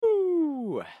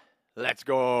Let's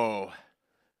go.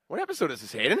 What episode is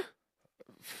this, Hayden?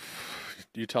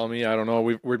 You tell me. I don't know.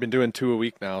 We've been doing 2 a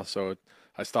week now, so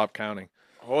I stopped counting.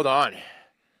 Hold on.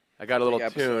 I got a little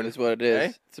episode tune. is what it is.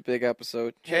 Okay. It's a big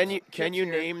episode. Can you here.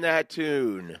 name that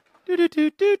tune?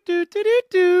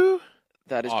 Do-do-do-do-do-do-do.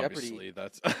 That is Obviously, Jeopardy.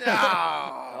 that's.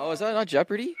 Oh, is that not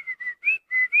Jeopardy?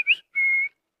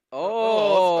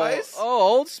 Old Spice?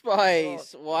 Old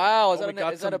Spice. Wow, is Oh, we got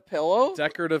that a some pillow?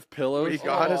 Decorative pillows. We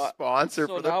got a Oh, sponsor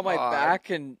So for the now my pod. back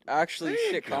can actually There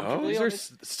you sit go. comfortably These on are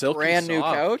this silky brand new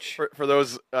soft. couch. For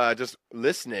those just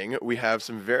listening, we have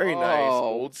some very nice Oh.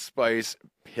 Old Spice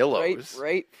pillows.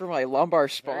 Right for my lumbar Very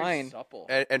spine. supple.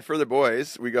 And for the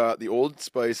boys, we got the Old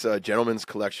Spice Gentleman's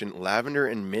Collection Lavender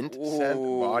and Mint Scent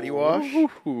Body Wash.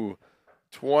 Ooh.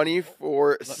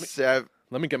 24/7.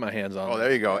 Let me get my hands on. Oh, it.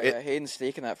 there you go. Yeah, It Hayden's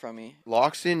taking that from me.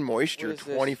 locks in What moisture is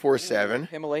this? 24/7. Ooh,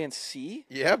 Himalayan sea?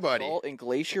 Yeah, buddy. Salt and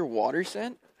glacier water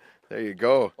scent? There you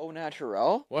go. Au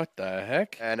naturel? What the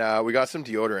heck? And we got some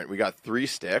deodorant. We got 3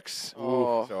 sticks.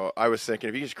 Oh. So I was thinking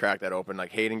if you just crack that open,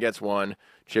 like Hayden gets one,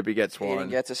 Chippy gets Hayden one.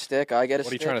 gets a stick, I get a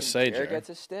What are you stick. trying to and say, Jared Jared? gets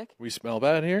a stick? We smell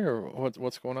bad here, or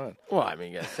what's going on? Well, I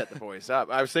mean, you gotta set the boys up.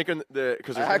 I was thinking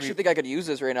because I actually think I could use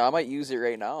this right now. I might use it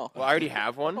right now. well, I already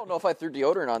have I one. don't know if I threw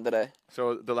deodorant on today.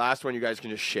 So the last one you guys can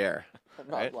just share. I'm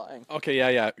not Right? lying. Okay,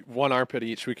 yeah. 1 armpit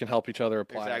each. We can help each other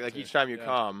apply. Exactly. it Like to- each time you yeah.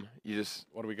 come, you just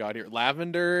What do we got here?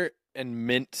 Lavender and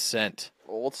mint scent.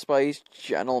 Old Spice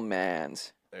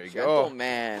Gentleman's. there you go.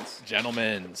 Gentleman's.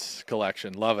 Gentleman's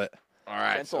collection. Love it. All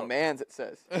right. so- Gentleman's, it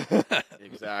says.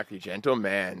 Exactly,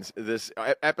 gentleman's. This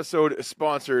episode is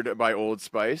sponsored by Old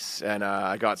Spice, and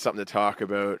I got something to talk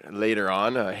about later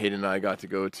on. Hayden and I got to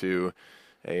go to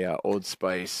a Old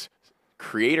Spice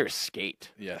creator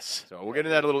skate. Yes. So we'll get into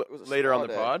that a little was a later on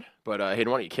the spa day. pod. But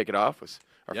Hayden, why don't you kick it off with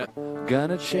our Yeah.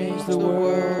 Gonna change the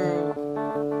world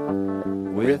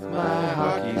with my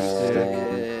hockey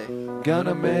stick.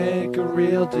 Gonna make a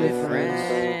real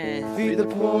difference. Feed the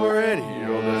poor and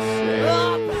heal the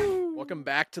sick. Welcome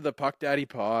back to the Puck Daddy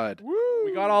Pod.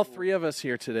 We got all 3 of us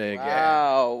here today again.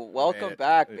 Wow. Made Welcome it.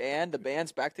 back, band. The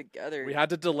band's back together. We had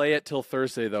to delay it till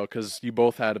Thursday though, because you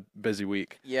both had a busy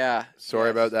week. Yeah. Sorry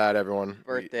yes. about that, everyone.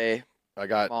 Birthday. I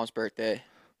got Mom's birthday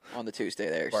on the Tuesday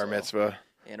there. bar so- mitzvah,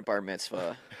 And a bar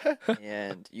mitzvah.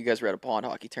 And you guys were at a pond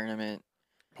hockey tournament.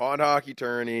 pond hockey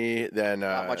tourney, then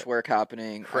Not much work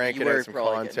happening. cranking you out were some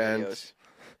probably getting content. videos.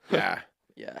 Yeah.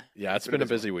 Yeah. Yeah, it's been a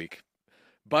busy week.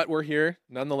 But we're here.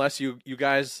 Nonetheless, you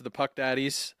guys, the Puck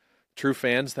Daddies, true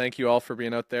fans, thank you all for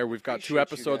being out there. We've got Appreciate 2 you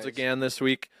episodes guys. again this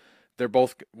week. They're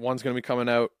both, one's going to be coming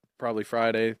out probably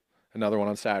Friday, another one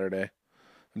on Saturday.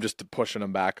 I'm just pushing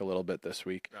them back a little bit this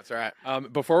week. That's all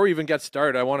right. Before we even get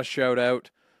started, I want to shout out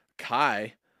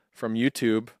Kai from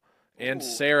YouTube and Ooh.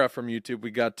 Sarah from YouTube.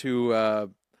 We got 2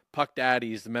 Puck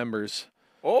Daddies members.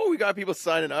 Oh, we got people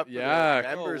signing up. for the Yeah.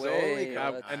 members No way. only. Yeah,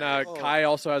 Come that's- on. Oh. Kai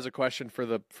also has a question for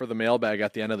the mailbag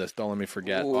at the end of this. Don't let me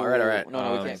forget. Ooh. All right.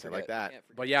 No, we Um, can't so like forget. that. Can't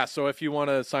forget. But yeah, so if you want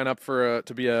to sign up for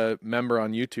to be a member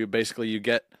on YouTube, basically you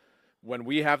get when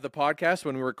we have the podcast,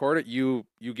 when we record it, you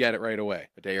get it right away.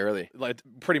 A day early. Like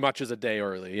pretty much is a day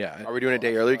early. Yeah, Are we doing a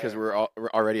day early because we're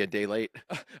already a day late?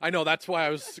 I know. That's why I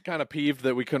was kind of peeved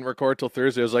that we couldn't record till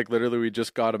Thursday. I was like, literally, we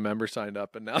just got a member signed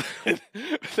up, and now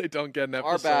they don't get an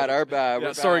episode. Our bad. Yeah,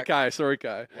 We're sorry, back. Kai. Sorry,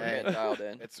 Kai. We're getting dialed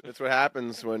in. It's what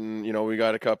happens when we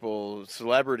got a couple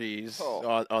celebrities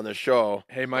Oh. on the show.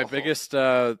 Hey, my Oh. biggest,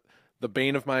 the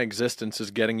bane of my existence is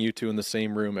getting you 2 in the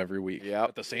same room every week. Yep.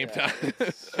 At the same Yeah. time.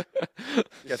 It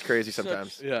gets crazy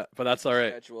sometimes. Yeah, but that's all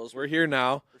right. Schedules. We're here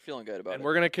now. We're feeling good about And it.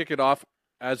 we're going to kick it off,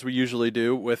 as we usually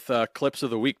do, with clips of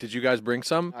the week. Did you guys bring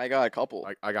some? I got a couple.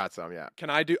 I got some, yeah.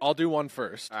 I'll do one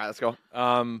first. All right, let's go.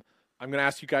 I'm going to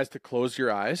ask you guys to close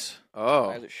your eyes. Oh,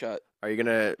 Eyes are shut. are you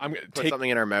gonna I'm going to put take something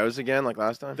in our mouths again like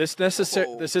last time? this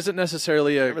Oh. This isn't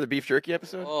necessarily a Remember the beef jerky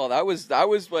episode? Oh, that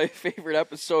was my favorite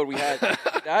episode we had.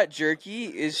 That jerky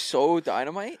is so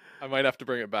dynamite. I might have to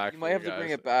bring it back. You for might have to guys. bring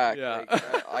it back. Yeah.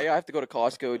 Like, I have to go to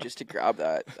Costco just to grab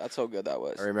that. That's how good that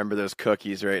was. I remember those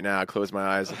cookies right now. I close my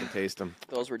eyes, I can taste them.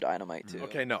 Those were dynamite too.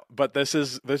 Okay, no, but this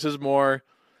is more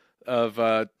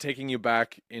of taking you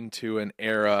back into an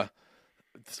era.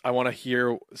 I want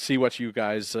to see what you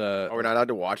guys. Oh, we're not allowed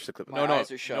to watch the clip. My no,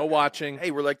 eyes are shut no now. watching. Hey,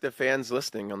 we're like the fans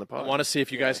listening on the I pod. want to see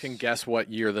if you guys can Yes. guess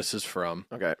what year this is from.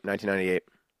 Okay, 1998.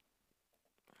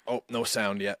 Oh, no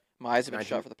sound yet. My eyes have been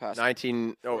shut for the past.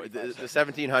 19. Oh, the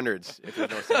 1700s. If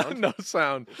there's no sound. No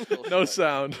sound. Still No shut.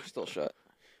 sound. Still shut.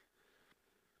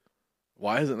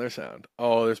 Why isn't there sound?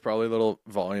 Oh, there's probably a little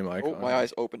volume icon. Oh, my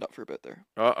eyes opened up for a bit there.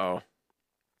 Uh oh.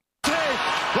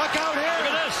 Look out here!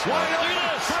 Look at this! Wide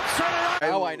open! From center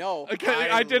Now I know. Okay,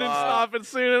 I didn't stop it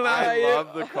soon enough. I Yeah.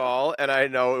 love the call, and I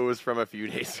know it was from a few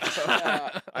days ago.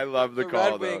 Yeah. I love the The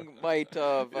call, Red though. Wing might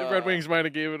have. Red Wings might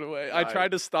have gave it away. I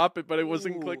tried to stop it, but it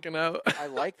wasn't Ooh. clicking out. I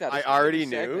like that. I This could be a new already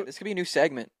segment. knew. This could be a new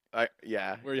segment.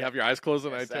 Yeah. Where you have your eyes closed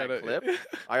and Yes, I try that to clip.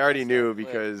 I already Yes, knew that clip.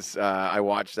 because I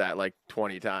watched that like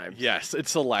 20 times. Yes,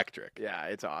 it's electric. Yeah,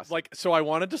 it's awesome. Like, so I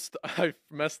wanted to. I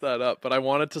messed that up, but I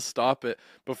wanted to stop it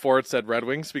before it said Red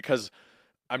Wings because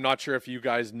I'm not sure if you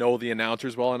guys know the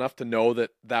announcers well enough to know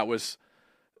that was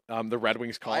the Red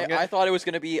Wings calling I it. thought it was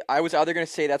going to be. I was either going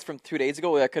to say that's from 2 days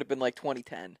ago, or that could have been like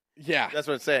 2010. Yeah, that's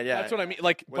what I'm saying. Yeah, that's what I mean.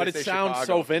 Like, When but they it say sounds Chicago,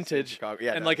 so they say vintage, Chicago.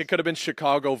 Yeah, and like it could have been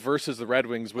Chicago versus the Red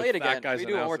Wings with Play it again. that guy's Can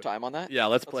we do it one more announcing. time on that? Yeah,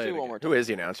 let's Let's play do it it one again. more time. Who is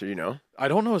the announcer? You know? I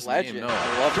don't know his Legend. name. No.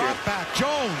 I love Drop your. back,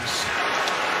 Jones.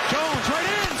 Jones right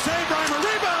in. Save Reimer.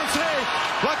 Rebound save.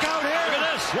 Look out here. Look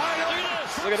at this. Wide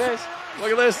open. Look at this.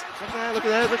 Look at this. Look at that. Look at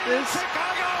that. Look at this.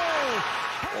 Chicago.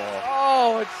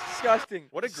 Oh, it's disgusting.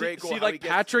 What a great goal. See, how like he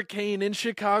gets- Patrick Kane in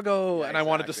Chicago, Yeah, and I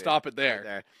wanted to exactly. stop it Right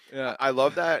there. Yeah. I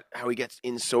love that how he gets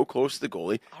in so close to the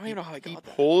goalie. I don't even know how I He got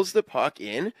that. pulls the puck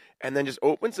in and then just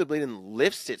opens the blade and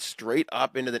lifts it straight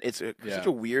up into the. It's such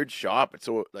a weird shot, but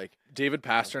so like David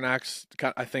Pasternak's,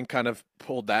 I think, kind of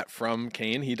pulled that from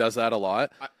Kane. He does that a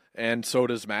lot, and so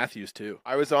does Matthews too.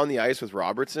 I was on the ice with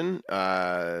Robertson.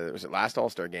 Was it last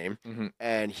All-Star game? Mhm.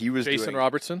 And he was Jason doing,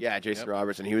 Robertson. Yeah, Jason Yep.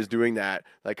 Robertson. He was doing that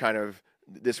like kind of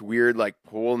this weird like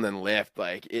pull and then lift.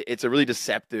 Like it's a really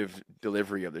deceptive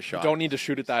delivery of the You shot. don't need to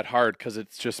shoot it that hard because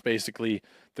it's just basically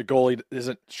the goalie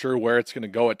isn't sure where it's going to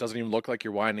go. It doesn't even look like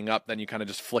you're winding up. Then you kind of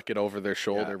just flick it over their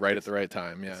shoulder right at the right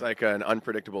time. Yeah, It's like an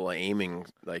unpredictable aiming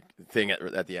like thing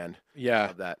at the end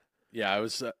yeah, of that. yeah. It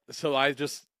was so I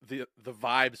just the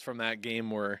vibes from that game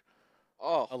were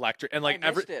Oh, electric, and like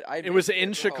I missed it. I it was missed in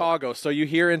bro. Chicago. So you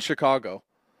hear in Chicago.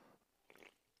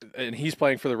 And he's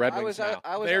playing for the Red I Wings was now. at-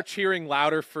 I was They're at- cheering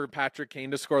louder for Patrick Kane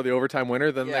to score the overtime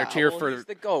winner than Yeah, they're cheer well, for. he's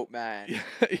the goat, man.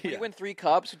 When yeah. you win 3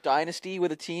 cups, dynasty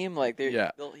with a team, like Yeah.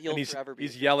 he'll And he's forever be.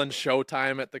 he's yelling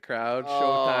 "Showtime" at the crowd.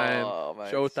 Oh, man, Showtime,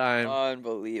 it's Showtime.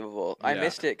 Unbelievable. I Yeah.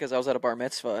 missed it because I was at a bar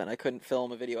mitzvah and I couldn't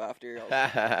film a video after.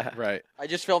 Right. I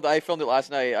filmed it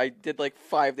last night. I did like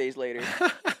 5 days later.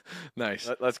 Nice.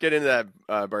 Let's get into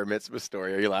that bar mitzvah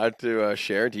story. Are you allowed to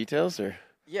share details or?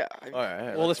 Yeah. All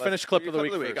right. Well, let's finish clip of the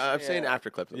week first. I'm saying Yeah. after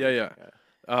clip of the Yeah, week.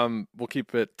 yeah. We'll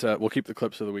keep it. We'll keep the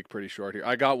clips of the week pretty short here.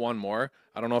 I got one more.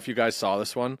 I don't know if you guys saw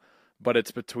this one, but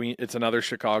it's another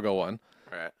Chicago one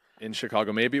All right. in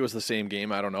Chicago. Maybe it was the same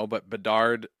game. I don't know. But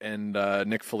Bedard and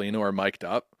Nick Foligno are mic'd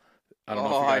up. I don't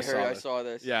know if you guys saw I this. saw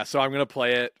this. Yeah, so I'm gonna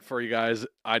play it for you guys.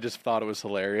 I just thought it was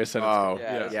hilarious. And Oh,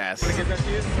 Yeah. yes.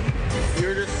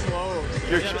 You're just slow.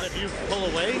 Yeah, but if you pull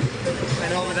away, I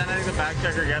know, but then I think the back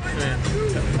checker gets it.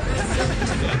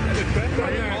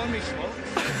 Are you calling me slow?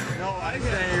 No, I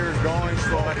say you're going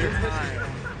slow at your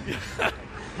time.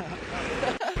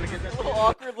 Little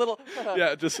awkward little.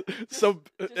 yeah, just so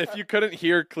if you couldn't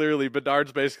hear clearly,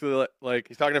 Bedard's basically like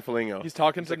He's talking to Foligno. he's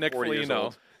talking He's to like Nick 40 years Foligno,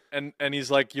 old. and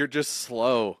he's like, "You're just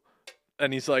slow,"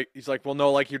 and he's like, "Well,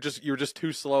 no, like you're just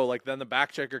too slow. Like then the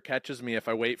back checker catches me if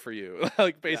I wait for you."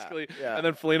 Like basically, yeah. and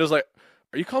then Foligno's like,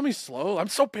 "Are you calling me slow? I'm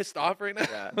so pissed off right now."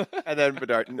 Yeah. And then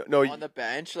Bedard, no, On the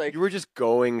bench, like you were just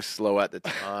going slow at the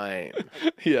time.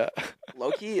 yeah.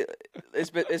 Loki,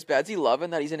 is Bedsy loving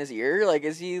that he's in his ear? Like,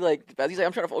 is he like Bedsy's like,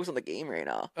 I'm trying to focus on the game right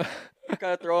now. You're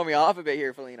kind of throwing me off a bit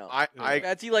here, Foligno. I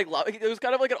Bedsy like it was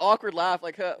kind of like an awkward laugh,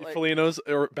 like Foligno's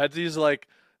or Bedsy's like,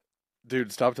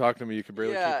 "Dude, stop talking to me. You can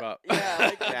barely yeah, keep up." yeah,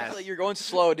 like, Yes. it's like you're going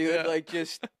slow, dude. Yeah. Like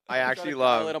just I I'm actually trying to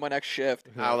love dial it on my next shift.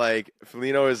 how like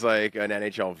Foligno is like an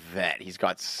NHL vet. He's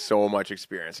got so much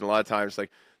experience, and a lot of times like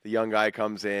the young guy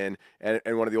comes in and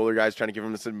one of the older guys trying to give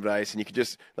him some advice, and you could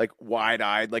just like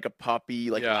wide-eyed like a puppy,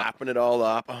 like Yeah. lapping it all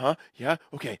up. Yeah,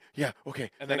 okay,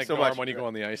 And then Thanks so ignore much. him when you go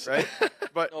on the ice. Right?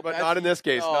 But No, but not in this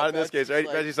case. no, Not in this case, right?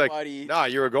 Betsy's Betsy's like, buddy. nah,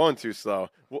 you were going too slow.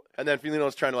 Well, and then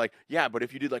Foligno's trying to like, yeah, but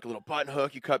if you did like a little button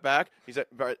hook, you cut back.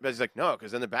 Betsy's like, no,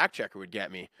 because then the back checker would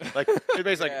get me. Like,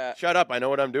 everybody's Yeah. like, shut up, I know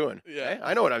what I'm doing. Yeah. Hey,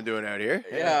 I know what I'm doing out here.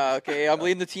 Yeah, okay, I'm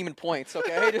leading the team in points.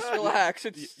 Okay, just relax.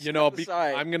 It's You know, step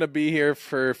aside. I'm gonna be here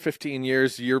for 15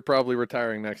 years. You're probably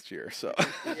retiring next year, so.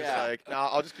 yeah. Like, nah,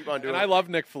 I'll just keep on doing And I love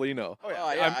Nick Foligno. Oh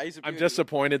yeah, I'm, he's a I'm beauty.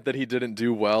 disappointed that he didn't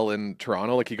do well in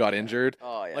Toronto. Like he got injured.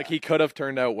 Oh yeah. Like he could have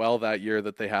turned out well that year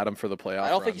that they had him for the playoff. I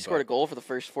don't think run, he scored a but- goal for the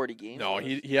first 40 games. No,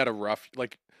 he had a rough.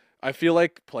 Like I feel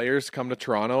like players come to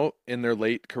Toronto in their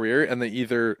late career and they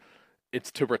either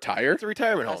it's to retire, It's a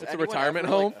retirement Has home. It's a anyone retirement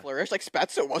ever, home? Like, flourished like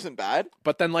Spezza wasn't bad.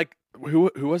 but then like who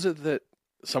was it that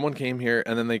someone came here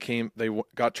and then they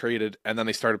got traded and then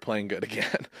they started playing good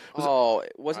again. Oh,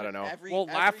 wasn't I don't know. Well,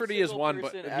 Lafferty is one,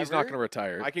 but person he's not ever? going to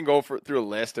retire. I can go through a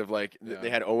list of like they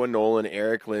had Owen Nolan,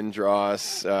 Eric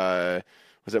Lindros,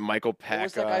 was it Michael Peck, What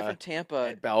was that guy from Tampa?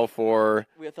 Ed Balfour,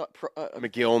 We thought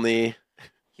McGillney.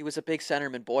 he was a big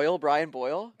centerman. Brian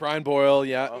Boyle. Brian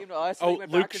Back Came to us, and Oh, he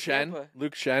went Luke back to Shen. Tampa.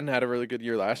 Luke Shen had a really good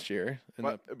year last year.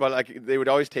 But like they would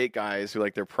always take guys who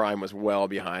like their prime was well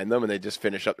behind them, and they just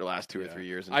finish up their last 2 or 3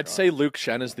 years. in I'd Toronto. say Luke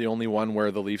Shen is the only one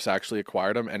where the Leafs actually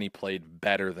acquired him and he played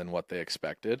better than what they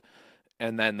expected,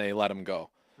 and then they let him go.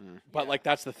 But like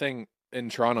that's the thing in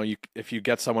Toronto. If you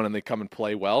get someone and they come and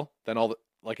play well, then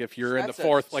if you're in the Spezza-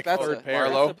 fourth, like Spezza- third pair,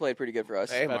 Spezza played pretty good for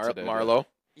us. Hey, Spezza did, Marlowe.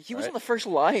 He was right? on the first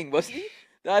line, wasn't he?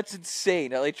 That's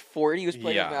insane. At like 40, he was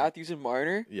playing Yeah. with Matthews and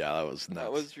Marner. yeah, that was nuts.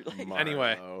 That was like,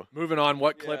 Anyway, Marlowe. moving on.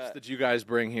 What clips Yeah. did you guys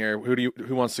bring here?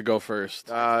 Who wants to go first?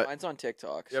 mine's on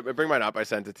TikTok. Yeah, but bring mine up. I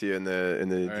sent it to you in the All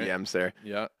right. DMs there.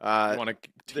 Yeah, Uh, you want to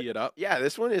tee it up? Yeah,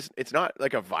 this one it's not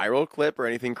like a viral clip or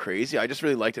anything crazy. I just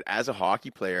really liked it as a hockey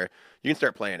player. You can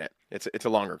start playing it. It's a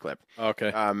longer clip.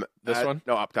 Okay, This one?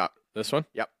 No, up top. this one.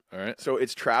 Yep. All right. So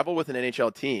it's travel with an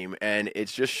NHL team, and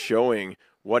it's just showing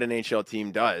what an NHL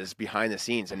team does behind the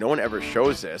scenes, and no one ever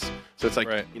shows this. So it's like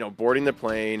Right. boarding the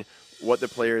plane, what the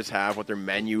players have, what their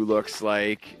menu looks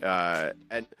like,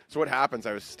 and so what happens?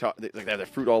 I was like they have the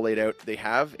fruit all laid out. They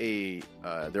have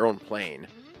their own plane,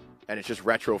 and it's just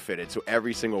retrofitted, so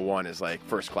every single one is like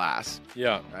first class,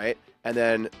 Yeah. right? And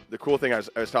then the cool thing, I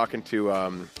was talking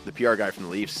to the PR guy from the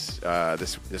Leafs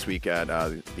this week at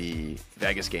the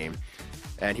Vegas game,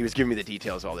 and he was giving me the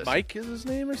details of all this. Mike is his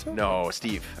name or something? No,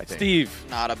 Steve, I think. Steve.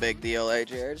 Not a big deal, eh,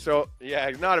 Jared? So yeah,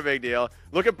 not a big deal.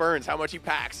 Look at Burns, how much he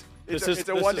packs. It's This is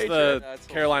a one-day the trip. That's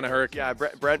Carolina Hurricanes. Yeah,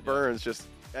 Brent Burns just.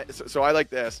 So I like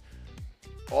this.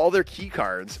 All their key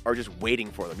cards are just waiting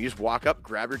for them. You just walk up,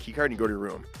 grab your key card, and you go to your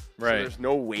room. So Right. there's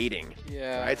no waiting.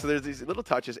 Yeah. Right. So there's these little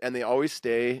touches, and they always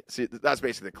stay. See, that's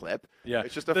basically the clip. Yeah.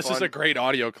 It's just a This is fun- a great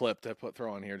audio clip to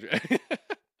throw on here, Jay.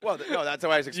 Well, no, that's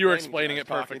how I was explaining. You were explaining I it was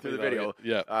talking perfectly through the video.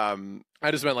 though. Yeah. I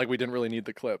just meant like we didn't really need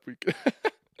the clip.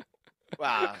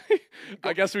 Wow.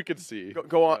 I guess we could see.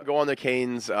 Go on the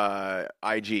Canes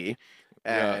IG,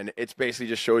 and it's basically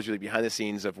just shows you the behind the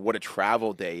scenes of what a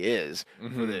travel day is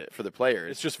for the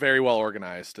players. It's just very well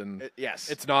organized, and Yes,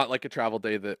 it's not like a travel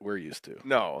day that we're used to.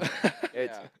 no.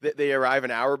 It's Yeah. they arrive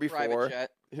an hour Private before.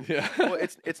 jet. Yeah. Well,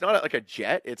 it's not like a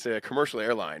jet. It's a commercial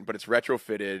airline, but it's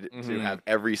retrofitted to have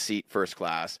every seat first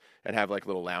class and have like a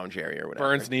little lounge area or whatever.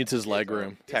 Burns needs his leg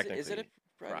room. Technically, Is it a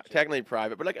private jet? technically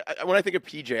private, but like when I think of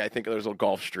PJ, I think of those little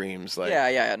Gulf Streams, like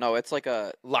Yeah. No, it's like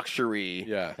a luxury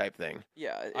Yeah. type thing.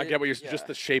 I get what you're. Just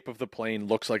the shape of the plane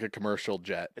looks like a commercial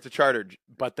jet, It's a chartered.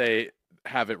 but they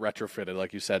have it retrofitted,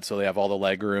 like you said, so they have all the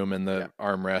leg room and the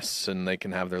armrests, and they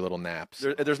can have their little naps.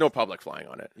 There's no public flying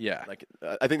on it. Yeah. Like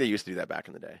I think they used to do that back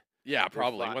in the day. Yeah,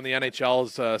 probably. flat. When the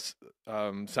NHL's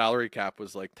salary cap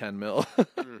was like 10 mil,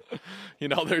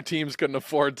 their teams couldn't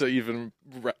afford to even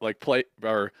play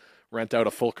or rent out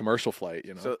a full commercial flight.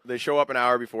 So they show up an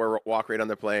hour before, walk right on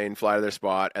the plane, fly to their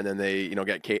spot, and then they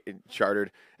get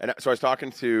chartered. And so I was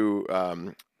talking to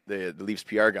the Leafs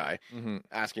PR guy,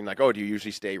 asking like, "Oh, do you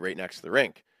usually stay right next to the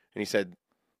rink?" And he said,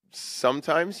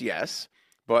 "Sometimes yes,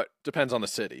 but depends on the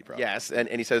city, probably. yes." And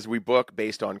he says we book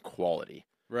based on quality,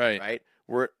 Right. right?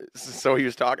 So he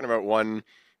was talking about one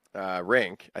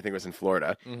rink, I think it was in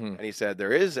Florida, Mhm. and he said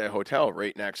there is a hotel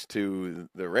right next to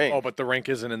the rink. Oh, but the rink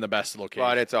isn't in the best location.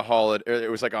 But it's a holiday.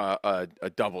 It was like a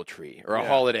DoubleTree or a Yeah.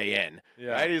 Holiday Inn.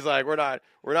 Yeah. Right? He's like, we're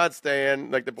not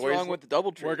staying. Like the What's boys. wrong with the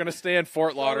double tree? We're gonna stay in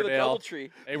Fort What's wrong with the Lauderdale. DoubleTree?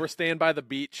 Hey, we're staying by the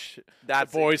beach.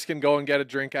 That's the boys can go and get a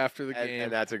drink after the and, game.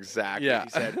 and that's exactly Yeah.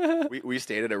 what he said. We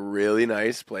stayed at a really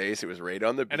nice place. It was right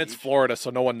on the beach. And it's Florida,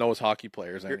 so no one knows hockey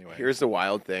players anyway. Here's the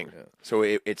wild thing. Yeah. So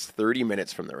it's 30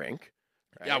 minutes from the rink.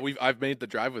 Right? Yeah, I've made the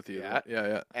drive with you. Yeah.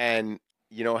 Yeah. And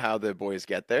you know how the boys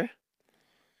get there?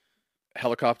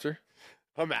 Helicopter.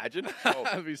 Imagine.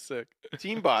 That'd be sick.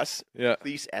 Team bus, Yeah.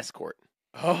 police escort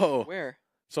Oh, Where?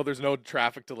 so there's no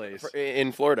traffic delays,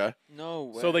 in Florida. No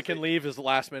way. so they can leave as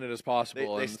last minute as They,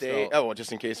 possible. they and stay. still- Oh, well,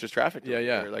 just in case there's traffic. Yeah,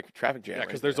 yeah. Or like traffic jam. yeah, right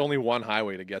because there's there. only one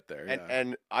highway to get there. And yeah.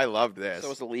 and I loved this.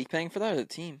 So is the league paying for that or the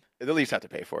team? The Leafs have to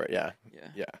pay for it. Yeah.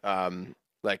 Yeah. yeah.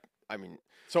 Like I mean,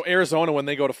 So Arizona, when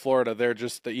they go to Florida,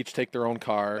 they each take their own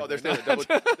car. oh, they're staying at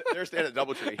they're staying at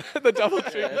DoubleTree. the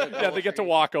DoubleTree. Yeah, the Yeah, they get to DoubleTree.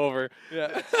 walk over.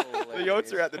 Yeah. The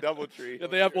Yotes are at the DoubleTree. Yeah,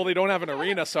 they don't have an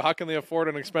arena, so how can they afford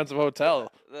an expensive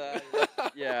hotel?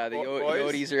 Yeah, the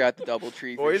Boys? Yodis are at the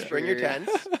DoubleTree. for Boys, bring your sure.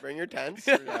 tents. Bring your tents.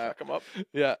 Yeah. Come up.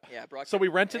 Yeah. Yeah, Brock. So we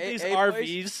rented Hey, these hey, boys.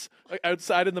 RVs like,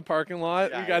 outside in the parking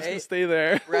lot. Yeah, You guys hey. can stay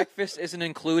there. Breakfast isn't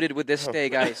included with this stay,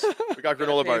 guys. We got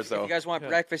granola bars If though. you guys want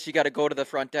breakfast, you got to go to the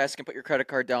front desk and put your credit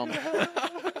card down.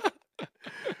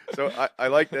 So I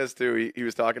like this too. He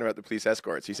was talking about the police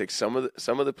escorts. He's like some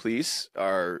of the police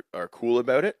are cool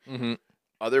about it. Mm-hmm.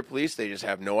 Other police, they just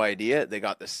have no idea. They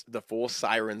got the full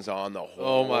sirens on the Oh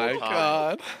whole my time.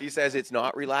 God. He says it's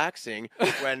not relaxing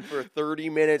when for 30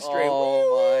 minutes straight.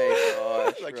 Oh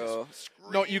my gosh, like bro. just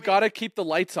No, you got to keep the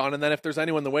lights on, and then if there's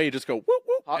anyone in the way, you just go whoop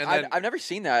whoop. And then, I've never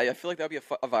seen that. I feel like that would be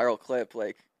a viral clip.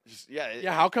 Like,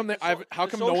 yeah, how come how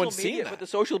come no one's seen But that? the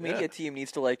social media team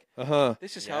needs to like. Uh-huh.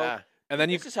 This is Yeah. how. And then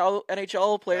you This is how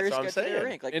NHL players what I'm get to their saying.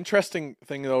 rink. Like, interesting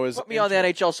thing though is put me on the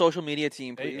NHL social media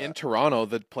team, please. in Toronto,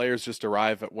 the players just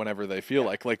arrive at whenever they feel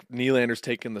like Nylander's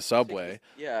taking the subway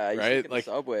Yeah, he's right? taking Like,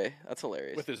 the subway. That's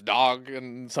hilarious. with his dog,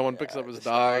 and someone picks up his the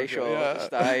dog. Sty show. Yeah. The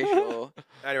Sty show.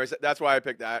 Anyways, that's why I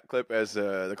picked that clip as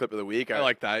the clip of the week. I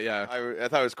like that. Yeah. I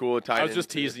thought it was cool. I was just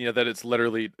teasing you that it's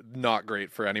literally not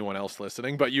great for anyone else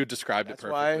listening, but you described That's it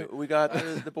perfectly. why we got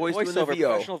the boys doing the Voiceover, VO.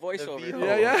 professional voiceover. VO.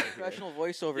 Yeah, yeah. Professional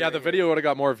voiceover. Yeah, the right video would have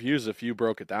got more views if you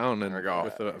broke it down and There we go.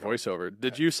 with the voiceover.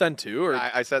 Did you send two or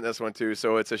I sent this one too.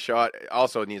 So it's a shot.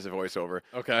 Also needs a voiceover.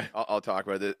 okay? I'll talk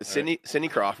about it. Cindy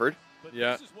Crawford,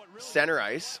 Yeah, center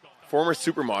ice, former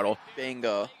supermodel, here.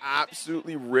 Bingo.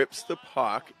 absolutely rips the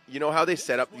puck. You know how they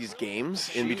set up these games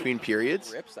in between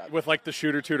periods? Rips that. with like the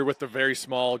shooter tutor with the very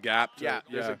small gap. Yeah,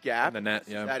 there's a gap in the net.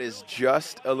 Yeah, that is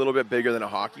just a little bit bigger than a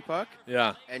hockey puck,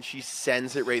 yeah. and she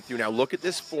sends it right through. Now look at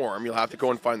this form. You'll have to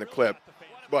go and find the clip,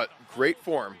 but great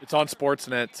form. It's on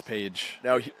Sportsnet's page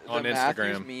Now, on the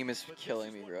Matthews Instagram meme is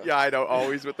killing me, bro. yeah, I know.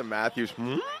 Always with the Matthews.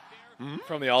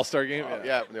 from the All Star game.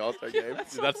 Yeah, from the All Star game.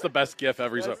 Dude, that's the best GIF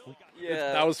ever. So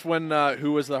Yeah. that was when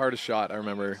who was the hardest shot? I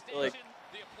remember like.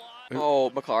 Oh,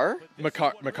 Makar?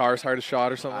 Makar's hardest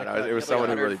shot or something. I Like don't know, that. it was Like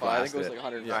someone who really 105. I think blasted it was like it.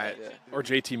 105. Yeah. Yeah. Or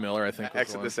JT Miller, I think. Was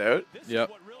Exit one. this out.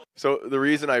 Yep. So the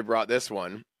reason I brought this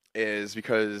one is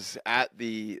because at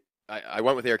I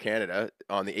went with Air Canada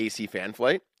on the AC fan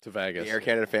flight. To Vegas. The Air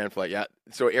Canada fan flight, yeah.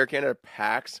 So Air Canada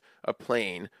packs a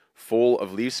plane full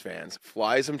of Leafs fans,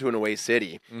 flies them to an away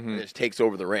city, and just takes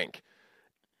over the rink.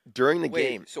 During the Wait,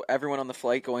 game, so everyone on the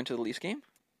flight going to the Leafs game?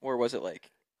 Or was it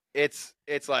like. it's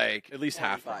like At least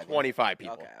half. 25. 25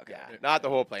 people. Okay. Yeah, not the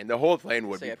whole plane. The whole plane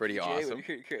would say be a pretty PJ awesome. would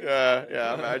be great.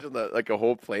 Yeah. Imagine like a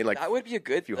whole plane, like That would be a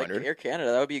good, few like hundred. Air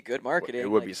Canada, that would be good marketing. It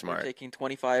would like, be they're smart. Taking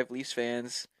 25 Leafs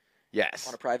fans yes,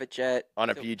 on a private jet. on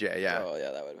a to- PJ. Yeah. Oh,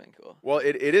 yeah, that would have been cool. Well,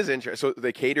 it is interesting. So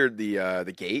they catered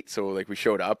the gate. So like we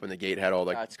showed up and the gate had all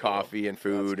like That's cool. coffee and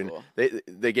food, That's and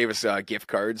cool. they gave us gift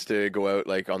cards to go out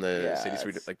like on the Yeah, city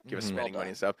suite, it's- like give us Mhm. spending Well money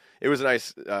and stuff. It was a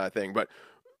nice thing. But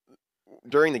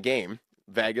during the game,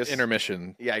 Vegas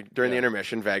Intermission. Yeah, during the Yeah.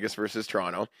 intermission, Vegas versus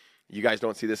Toronto. You guys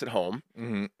don't see this at home.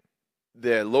 Hmm.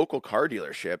 The local car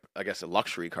dealership, I guess a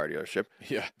luxury car dealership,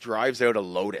 Yeah. drives out a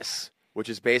Lotus, which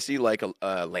is basically like a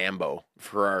Lambo,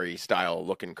 Ferrari style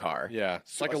looking car. Yeah.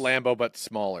 It's So like a a- Lambo, but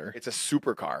smaller. It's a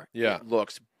supercar. Yeah. It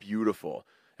looks beautiful.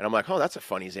 And I'm like, oh, that's a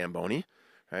funny Zamboni,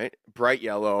 right? Bright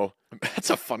yellow. That's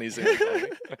a funny Zamboni.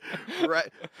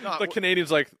 Right. Not, The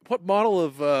Canadian's like, what model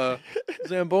of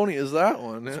Zamboni is that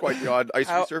one? it's quite the odd ice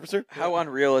How- resurfacer. How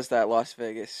unreal is that Las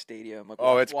Vegas stadium? Like,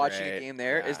 Oh, it's watching great. a game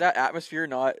there. Yeah. Is that atmosphere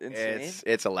not insane?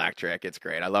 It's electric. It's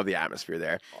great. I love the atmosphere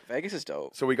there. Oh, Vegas is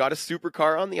dope. So we got a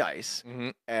supercar on the ice.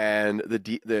 Mhm. And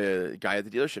the guy at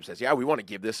the dealership says, yeah, we want to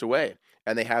give this away.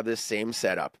 And they have this same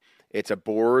setup. It's a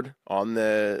board on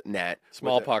the net.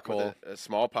 Small with puck with hole. A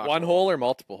small puck One hole or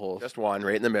multiple holes? Just one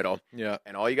right in the middle. Yeah.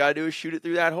 And all you got to do is shoot it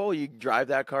through that hole. You drive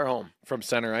that car home From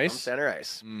center from ice? center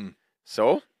ice. Mm.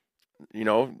 So,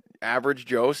 average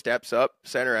Joe steps up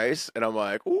center ice. And I'm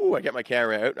like, ooh, I get my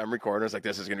camera out. I'm recording. I was like,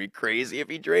 this is going to be crazy if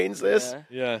he drains this.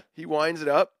 Yeah. Yeah. He winds it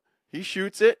up. He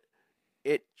shoots it.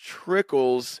 It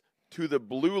trickles to the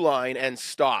blue line and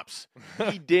stops.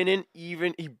 He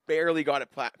barely got it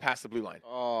past the blue line.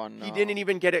 Oh no. He didn't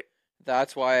even get it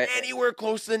That's why. anywhere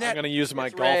close to the I'm net. going to use my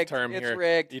It's golf rigged. term It's here.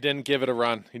 rigged. You didn't give it a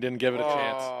run. You didn't give it a Oh.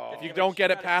 chance. If you You don't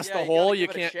get it gotta- past yeah, the you gotta hole, you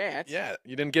give it a can't. chance. Yeah,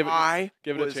 you didn't give it. I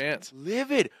give it a was chance.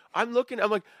 livid. I'm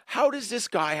like, how does this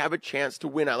guy have a chance to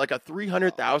win at like a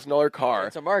 $300,000 car?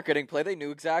 It's a marketing play. They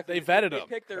knew exactly. They vetted They him.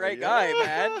 picked the right Yeah. guy,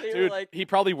 man. They were Dude, like, he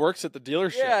probably works at the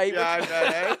dealership. yeah, he Yeah, I works,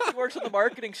 bet, eh? he works on the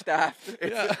marketing staff.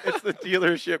 It's the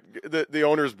dealership, the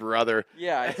owner's brother.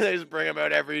 Yeah, And they just bring him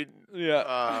out every Yeah.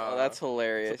 Oh, that's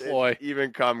hilarious. Didn't Ploy.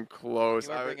 even come close.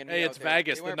 You weren't I was- bringing me Hey, out it's there.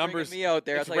 Vegas. You The weren't bringing numbers- me out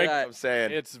there. I'll it's tell you rigged. that. I'm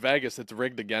saying. It's Vegas. It's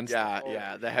rigged against them.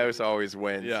 Yeah. The house always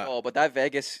wins. Yeah. Oh, but that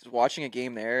Vegas watching a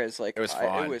game there is like It was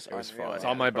fun. It was It was unreal. fun. It's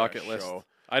on my For a bucket list. show.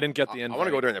 I didn't get the I invite. want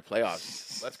to go during the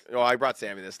playoffs. I brought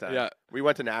Sammy this time. Yeah. We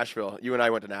went to Nashville. You and I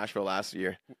went to Nashville last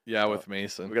year. Yeah, with We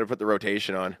Mason. got to put the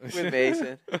rotation on. With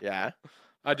Mason. Yeah.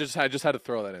 I just had to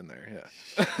throw that in there.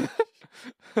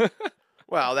 Yeah.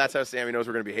 Well, that's how Sammy knows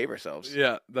we're going to behave ourselves.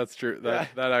 Yeah, that's true.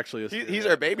 That actually is. true. He's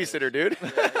our babysitter, dude.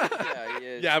 Yeah, he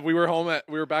is. Yeah, we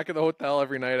were back at the hotel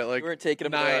every night at like We weren't taking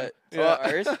him 9. to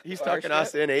ours. He's to our tucking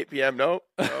us shit. in 8 p.m. No.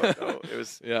 It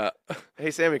was. Yeah.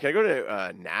 Hey, Sammy, can I go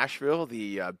to Nashville,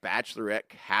 the bachelorette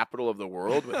capital of the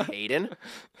world, with Hayden,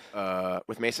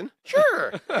 with Mason?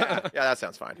 Sure. Yeah, that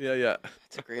sounds fine. Yeah.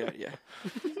 It's a great idea.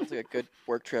 Sounds like a good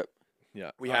work trip.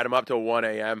 Yeah. We had him up till 1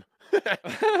 a.m.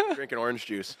 drinking orange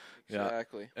juice. Yeah.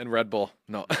 Exactly. And Red Bull.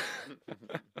 No.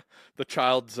 The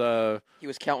child's He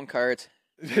was counting cards.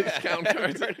 count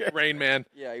cards. Rain Man.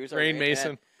 Yeah, he was our Rain main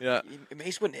Mason. Yeah.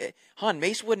 man.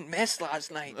 Mace wouldn't miss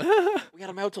last night. We had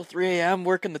him out till 3 a.m.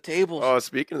 working the tables. Oh,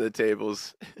 speaking of the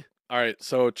tables. All right,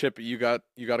 so Chippy, you got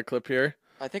a clip here?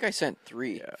 I think I sent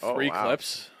 3. Yeah. Oh, 3 wow.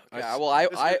 clips. Yeah, well, I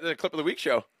This is the clip of the week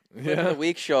show. Clip of the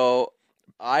week show.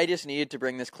 I just needed to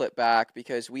bring this clip back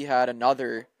because we had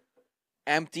another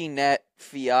empty net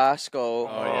fiasco.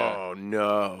 Oh, yeah. Oh,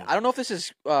 no. I don't know if this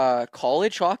is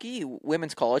college hockey,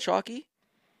 women's college hockey.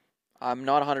 I'm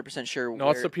not 100% sure. No,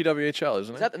 it's the PWHL,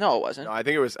 isn't Is it? that no, it wasn't. No, I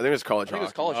think it was college I think it was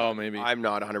hockey. college. Oh, hockey. maybe. I'm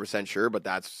not 100% sure, but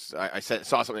I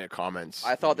saw something in the comments.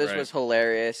 I thought this Right. was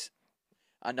hilarious.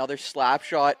 Another slap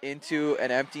shot into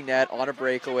an empty net on a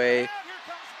breakaway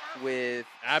with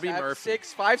Abby Murphy.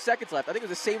 5 seconds left. I think it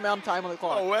was the same amount of time on the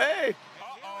clock. No way.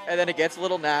 And then it gets a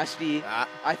little nasty. Ah.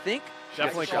 I think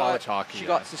Definitely she college got, hockey, She yeah.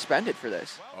 got suspended for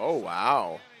this. Oh,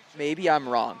 wow. Maybe I'm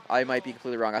wrong. I might be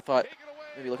completely wrong. I thought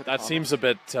maybe look at the That comments. seems a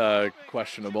bit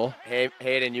questionable, Hey,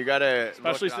 Hayden, you got to.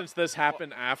 especially since this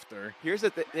happened after. Here's the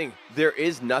thing there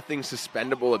is nothing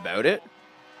suspendable about it.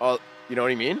 You know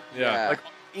what I mean? Yeah. Like,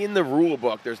 in the rule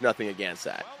book, there's nothing against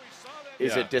that.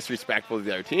 Is Yeah. it disrespectful to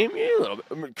the other team? Yeah, a little bit.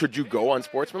 I mean, could you go on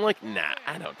Sportsmanlike? Nah,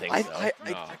 I don't think so.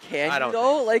 Can I you don't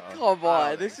though? think Like, so. come I on,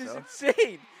 don't this think is so.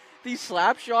 insane. These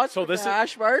slap shots So with this the is-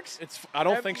 hash marks. I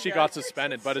don't Empty think she net. got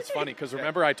suspended, but it's funny because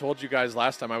remember I told you guys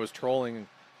last time I was trolling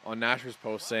on Nasher's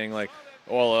post saying like,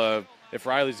 well, if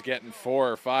Riley's getting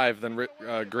 4 or 5, then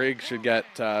Greg should get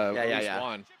at least yeah.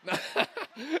 1.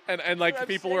 and like I'm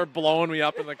people saying. were blowing me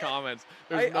up in the comments.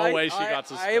 There's no way she got I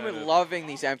suspended. am loving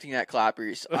these empty net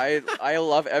clappers. I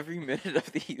love every minute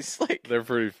of these. Like, They're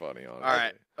pretty funny. Honestly. All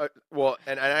right. Well,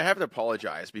 and I have to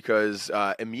apologize because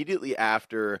immediately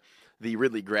after the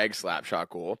Ridley Gregg slapshot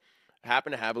goal, I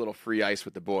happened to have a little free ice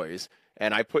with the boys,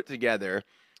 and I put together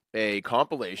a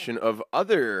compilation of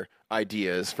other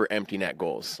ideas for empty net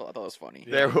goals. I thought that was funny.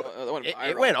 There, That went it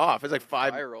viral. went off. It's like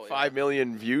Viral, yeah. 5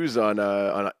 million views on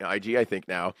IG, I think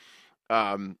now.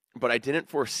 But I didn't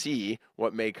foresee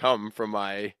what may come from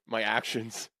my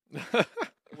actions.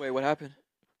 Wait, what happened?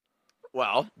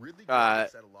 Well,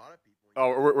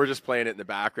 oh, we're just playing it in the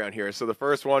background here. So the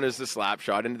first one is the slap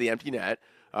shot into the empty net.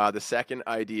 The second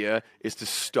idea is to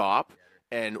stop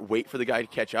and wait for the guy to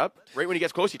catch up. Right when he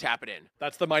gets close, you tap it in.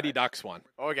 That's the Mighty Ducks one.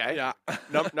 Okay. Yeah.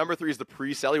 Number 3 is the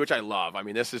pre-selly, which I love. I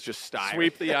mean, this is just style.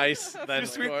 Sweep the ice, then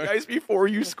Just sweep score. the ice before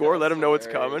you score. Let them know it's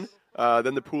coming. hilarious.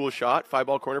 Then the pool shot,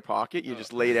 5-ball corner pocket. You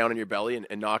just lay down on your belly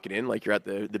and knock it in like you're at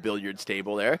the billiards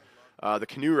table there. The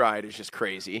canoe ride is just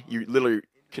crazy. You literally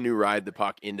canoe ride the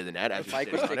puck into the net as you're Mike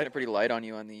was sitting on taking it. it pretty light on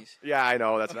you on these. Yeah, I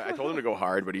know. That's I told him to go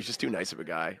hard, but he's just too nice of a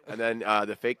guy. And then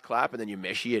the fake clap, and then you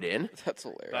mishy it in. That's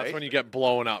hilarious. That's Right? when you get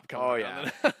blown up. Coming Oh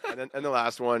down yeah. the- And the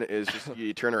last one is just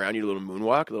you turn around, you do a little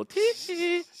moonwalk, a little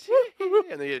tee,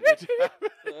 and then you. That's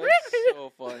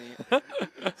so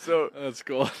funny. So That's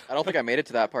cool. I don't think I made it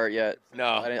to that part yet. no,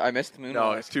 I missed the moon.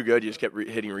 no, it's too good. You just kept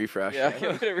hitting refresh. Yeah.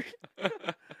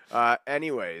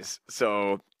 Anyways,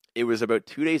 so it was about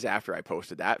 2 days after I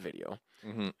posted that video,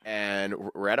 Mhm. and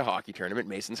we're at a hockey tournament,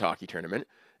 Mason's hockey tournament,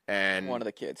 and One of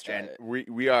the kids tried and it.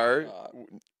 we are Uh,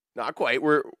 not quite.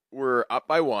 We're up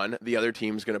by 1. The other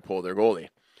team's going to pull their goalie,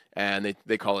 and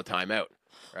they call a timeout,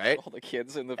 right? All the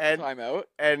kids in the And- timeout.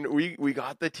 And we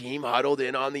got the team huddled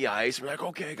in on the ice. We're like,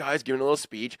 okay, guys, giving a little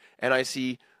speech, and I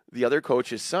see the other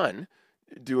coach's son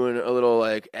doing a little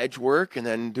like edge work and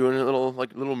then doing a little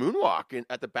moonwalk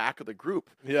at the back of the group,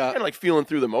 Yeah. kind of like feeling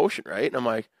through the motion, right? And I'm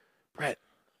like, Brett,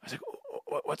 I was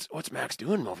like, what's Max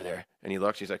doing over there? And he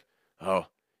looks, he's like, oh,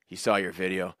 he saw your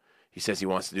video. he says he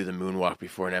wants to do the moonwalk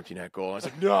before an empty net goal. I was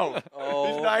like, no.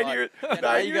 Oh, He's 9 God. years. And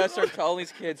now you guys start telling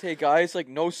these kids, hey guys, like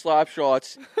no slap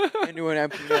shots into an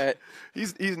empty net.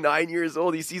 He's 9 years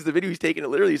old. He sees the video. He's taking it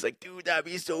literally. He's like, dude, that'd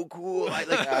be so cool. That's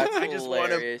I just want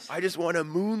to. hilarious. I just want to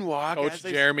moonwalk. Coach as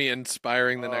they- Jeremy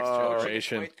inspiring the next Oh.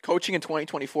 generation. Coaching in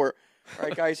 2024. All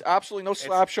right, guys, absolutely no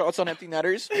slap shots on empty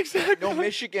netters. Exactly. No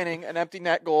Michiganing an empty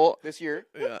net goal this year.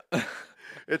 Yeah.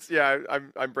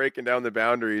 I'm breaking down the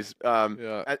boundaries.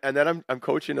 Yeah. And then I'm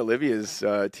coaching Olivia's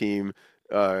team,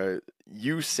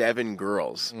 U7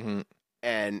 girls. Mhm.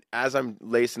 And as I'm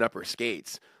lacing up her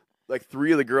skates, like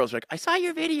 3 of the girls are like, I saw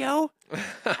your video.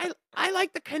 I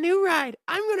like the canoe ride.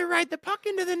 I'm gonna ride the puck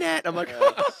into the net. I'm like,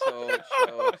 That's so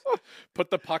jokes. Put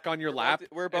the puck on your lap.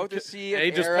 We're about to and see an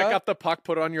Hey, just era. pick up the puck,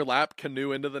 put it on your lap,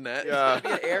 canoe into the net. yeah. Be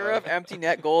an era of empty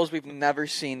net goals we've never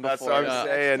seen before. That's what I'm The next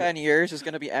saying. 10 years is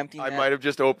going to be empty I net. might have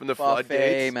just opened the buffet,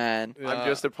 floodgates. man. Yeah. I'm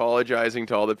just apologizing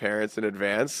to all the parents in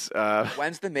advance.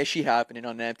 When's the Mishi happening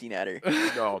on an empty netter?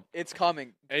 No, It's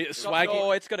coming. Hey, swaggy.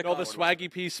 No, it's gonna No, come. the swaggy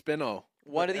P spino.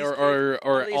 One of these or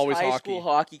one of these always high hockey. school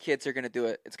hockey kids are going to do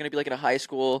it. It's going to be like in a high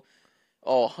school.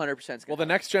 Oh, 100%. Well, the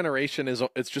next generation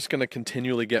it's just going to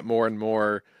continually get more and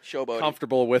more showboat.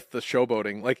 comfortable with the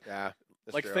showboating. Like yeah.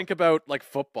 that's like true. think about like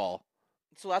football.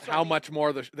 So that's what I How mean. much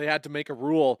more they had to make a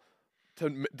rule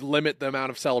to limit the amount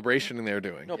of celebration they're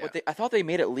doing. No, but I thought they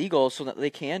made it legal so that they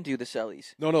can do the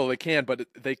sellies. No, they can, but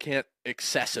they can't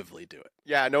excessively do it,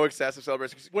 Yeah, no excessive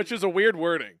celebration. which is a weird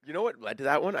wording. You know what led to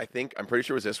that one? I'm pretty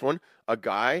sure it was this one. A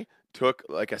guy took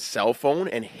like a cell phone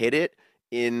and hit it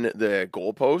in the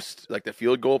goalpost, like the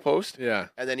field goalpost. Yeah.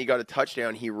 And then he got a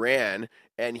touchdown. He ran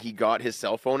and he got his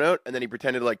cell phone out and then he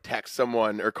pretended to like text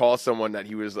someone or call someone that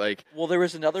he was like, Well, there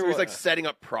was another so he was one. like setting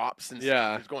up props and Yeah.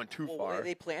 stuff. He was going too Well, far.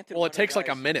 they planted. Well, one it of the takes like a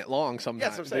guys- minute long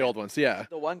sometimes. what I'm The saying. old ones, yeah.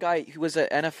 The one guy who was at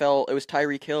NFL, it was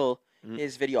Tyreek Hill,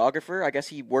 his videographer. I guess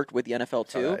he worked with the NFL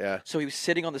too. that, yeah. So he was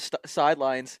sitting on the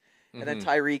sidelines, and then Mhm.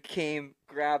 Tyreek came,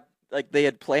 grabbed, like they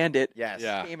had planned it. Yes.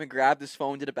 Yeah. Came and grabbed his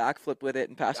phone, did a backflip with it,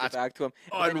 and passed That's it back to him.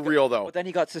 But then he got- Unreal though. But then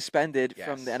he got suspended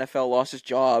from Yes. the NFL, lost his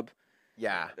job.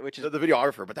 Yeah. Which is- the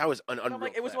videographer, but that was an I'm unreal.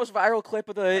 like, it was the clip. most viral clip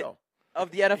of the Oh,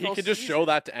 NFL. He could just season. show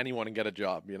that to anyone and get a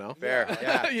job, you know? fair.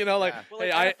 Yeah. you know, like, Yeah. Well,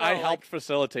 hey, like I NFL, helped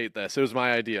facilitate this. It was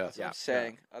my idea. That's what Yeah. I'm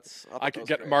saying. That's thought I that could was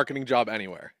get a great. marketing job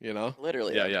anywhere, you know?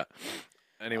 Literally. Yeah.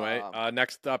 Anyway,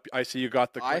 next up, I see you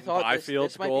got the I Clinton thought this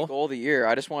Byfield might goal. be goal of the year.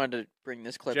 I just wanted to bring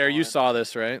this clip. Jerry, you on. saw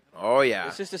this, right? Oh yeah.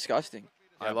 This is disgusting.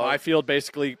 Yeah, Byfield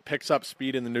basically picks up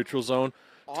speed in the neutral zone,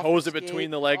 Off toes the it between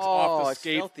skate. the legs, Oh, off the it's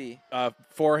skate, filthy.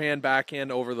 forehand,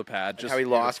 backhand, over the pad. Just how he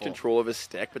lost beautiful. control of his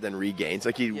stick, but then regains.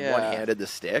 Like he Yeah. one-handed the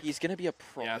stick. He's gonna be a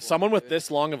pro. Yeah, someone with this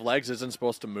long of legs isn't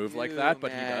supposed to move like that, Ew, but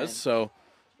he man. does. So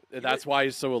that's why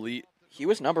he's so elite. He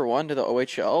was number 1 to the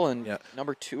OHL and Yeah.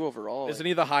 number 2 overall. Isn't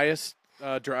he the highest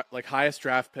highest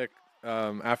draft pick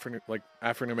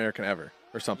African American ever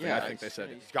or something? Yeah, I think they it's- said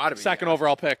He's got to be second yeah.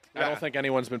 overall pick. I Yeah. don't think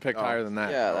anyone's been picked No. higher than that.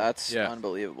 Yeah, that's Yeah.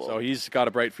 unbelievable. So he's got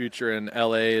a bright future, and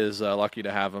LA is lucky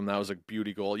to have him. That was a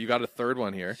beauty goal. You got a third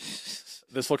one here.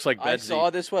 This looks like I Bedsy. saw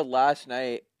this one last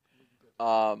night.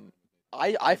 I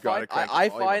find crank the I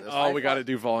volume on find this. Oh, we got to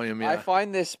do volume. I Yeah.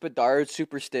 find this Bedard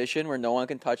superstition where no one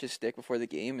can touch his stick before the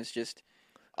game is just.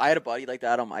 I had a buddy like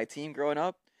that on my team growing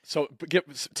up. So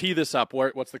tee this up.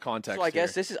 What's the context? So I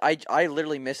guess here? this is I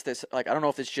literally missed this. Like I don't know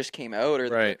if this just came out or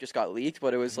the Right. clip just got leaked,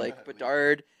 but it was like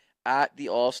Bedard at the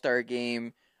All-Star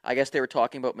game. I guess they were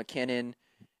talking about McKinnon,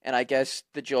 and I guess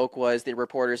the joke was the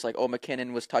reporters like, "Oh,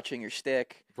 McKinnon was touching your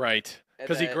stick." right And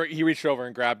because then- he reached over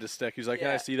and grabbed his stick. He's like, "Can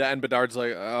I Yeah. see that?" And Bedard's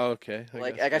like, "Oh, okay."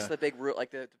 I guess yeah. the big like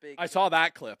the big I saw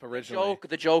that clip originally. joke.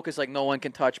 The joke is like no one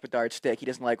can touch Bedard's stick. He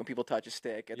doesn't like when people touch his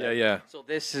stick. And then- Yeah. So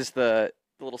this is the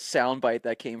little soundbite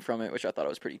that came from it, which I thought it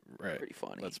was pretty Right.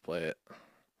 funny. Let's play it.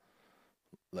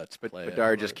 Let's play it.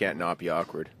 Bedard just can't not be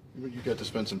awkward. You got to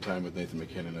spend some time with Nathan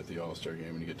McKinnon at the All-Star game,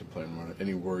 and you get to play him on it.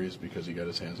 Any worries because he got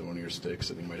his hands on one of your sticks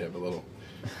and he might have a little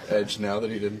edge now that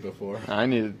he didn't before? I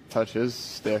need to touch his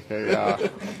stick.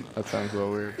 That sounds a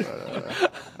little weird,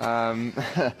 but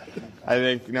I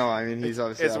think no. I mean, he's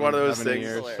obviously It's one of those having a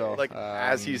things. year, so, Like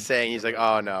as he's saying, he's like,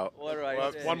 "Oh no." What do I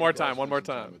Well, say? one more time. With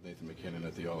Nathan McKinnon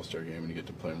at the All-Star game, and you get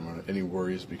to play him on it. Any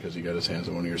worries because he got his hands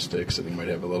on one of your sticks and he might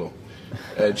have a little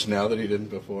edge now that he didn't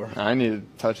before? I need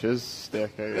to touch his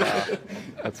stick.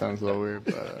 That sounds a little weird,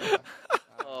 but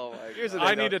Oh my Here's the god.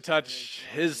 thing, I though. need to touch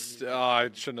his. I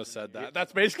shouldn't have said that.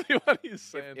 That's basically what he's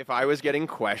saying. If I was getting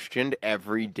questioned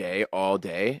every day, all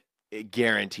day,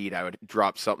 guaranteed I would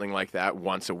drop something like that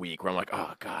once a week. Where I'm like,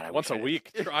 oh god, I Once wish a I-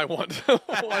 week, try once.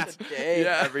 Once a day.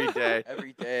 Yeah. every day.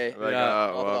 Every day. Like, Yeah.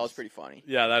 Although that was whoops. pretty funny.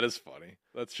 Yeah, that is funny.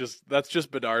 That's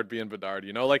just Bedard being Bedard.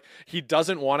 You know, like he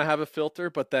doesn't want to have a filter,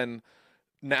 but then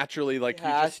naturally, like He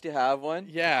he has just to have one.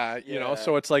 yeah, you know. Yeah.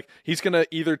 So it's like he's gonna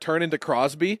either turn into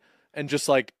Crosby and just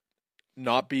like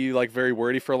not be like very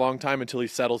wordy for a long time until he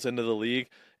settles into the league,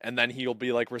 and then he'll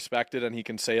be like respected and he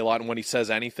can say a lot. And when he says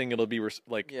anything, it'll be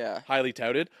like Yeah. highly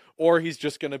touted. Or he's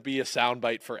just gonna be a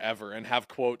soundbite forever and have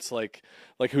quotes like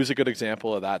who's a good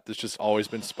example of that? That's just always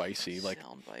been spicy, like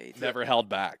Soundbite. never held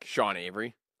back. Sean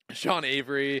Avery. Sean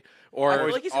Avery I or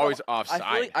feel like he's always gonna,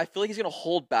 offside. I feel like he's gonna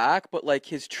hold back, but like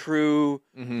his true,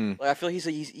 Mhm. like I feel like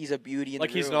he's a beauty in like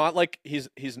the he's room. not like he's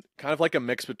kind of like a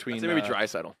mix between I'd say maybe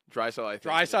Draisaitl. Draisaitl, I think.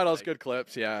 Draisaitl has like, good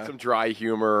clips, yeah. some dry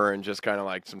humor and just kind of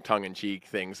like some tongue-in-cheek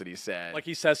things that he said. Like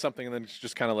he says something and then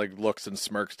just kind of like looks and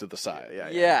smirks to the side. yeah,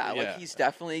 Yeah, Yeah. like he's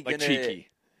definitely Like gonna cheeky.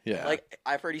 Yeah. Like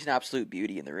I've heard he's an absolute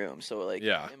beauty in the room, so like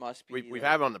Yeah. it must be. We've like-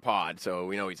 had him on the pod, so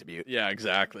we know he's a beaut. yeah,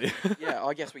 exactly. Yeah, oh,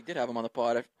 I guess we did have him on the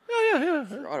pod. Oh yeah.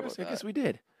 Forgot about I guess that. we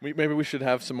did. Maybe we should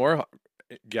have some more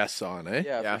guests on, eh?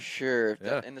 Yeah, Yeah. for sure.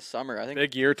 Yeah. In the summer, I think.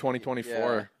 Big year 2024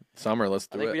 Yeah. summer. Let's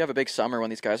I do think it. we have a big summer when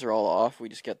these guys are all off. We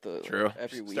just get the True.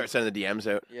 every week. Start sending the DMs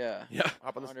out. Yeah. yeah.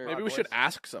 Hop on this. Maybe Maybe we pod, should boys.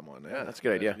 ask someone. Yeah, that's a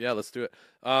good idea. Yeah, let's do it.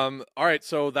 All right,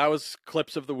 so that was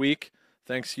clips of the week.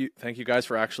 Thank you guys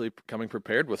for actually coming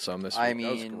prepared with some this week. I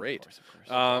that was mean, great. Of course.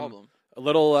 No Um, problem. a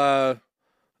little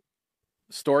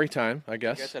story time, I You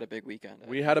guess. guys had a big weekend.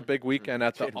 We had a big weekend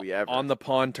at the Did we ever. on the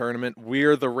pond tournament.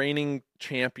 We're the reigning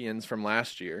champions from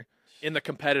last year in the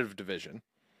competitive division.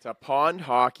 It's a pond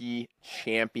hockey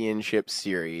championship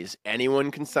series. Anyone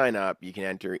can sign up. You can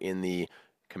enter in the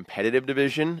competitive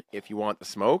division if you want the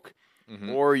smoke,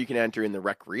 Mhm. or you can enter in the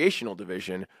recreational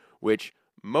division, which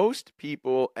most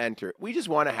people enter. We just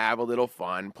want to have a little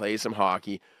fun, play some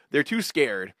hockey. They're too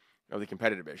scared of the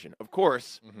competitive division. Of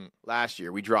course, Mhm. last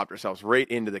year we dropped ourselves right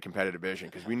into the competitive division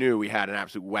because we knew we had an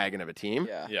absolute wagon of a team,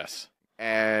 Yeah. Yes.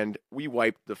 and we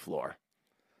wiped the floor.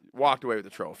 Walked away with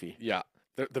the trophy. Yeah.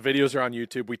 The videos are on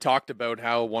YouTube. We talked about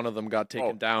how one of them got taken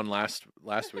Oh. down last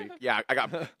week. Yeah, I got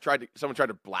someone tried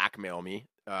to blackmail me.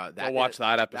 That Go watch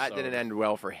that episode. That didn't end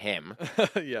well for him.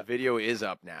 yeah. Video is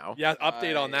up now. Yeah,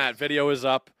 update on that. Nice. Video is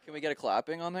up. Can we get a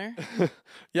clapping on there?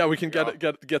 Yeah, we can get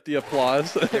the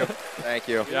applause. Thank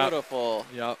you. Yeah. Beautiful.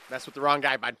 yeah. Mess with the wrong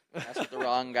guy, bud. Mess with the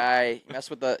wrong guy. You mess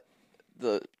with the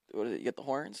what is it? You get the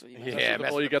horns. You mess with Yeah, the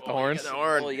mess with you get the horns.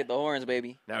 bull, you get the horns,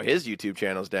 baby. Now his YouTube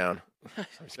channel's down.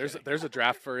 There's a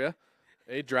draft for you.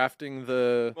 Hey, drafting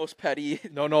the Most petty.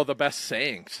 the best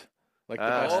sayings, like the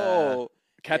best Oh,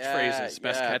 catchphrases,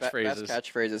 best yeah, catchphrases. Best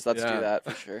catchphrases. Let's Yeah. do that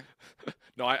for sure.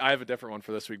 No, I have a different one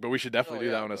for this week, but we should definitely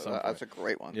do that one at some point. That's a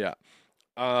great one. Yeah.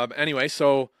 Anyway,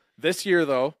 so this year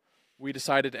though, we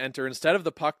decided to enter instead of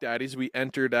the Puck Daddies, we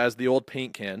entered as the old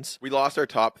paint cans We lost our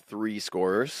top 3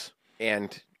 scorers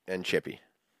and Chippy.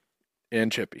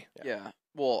 and Chippy. Yeah.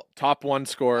 Well, Top one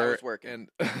scorer. I was working.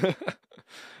 And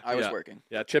I was Yeah. working.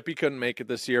 yeah, Chippy couldn't make it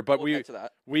this year, but We'll get to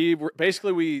that. we were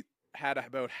basically we had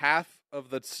about half of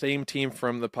the same team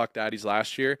from the Puck Daddies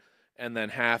last year, and then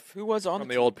half Who was on from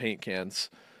the the old paint cans.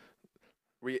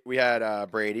 We had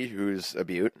Brady, who's a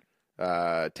beaut,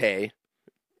 Tay,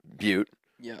 beaut,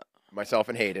 Yeah. myself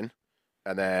and Hayden,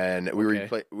 and then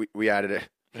Okay. we added it.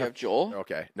 You have Joel.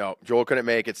 Okay, no, Joel couldn't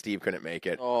make it. Steve couldn't make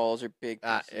it. Oh, those are big.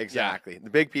 pieces. Exactly, the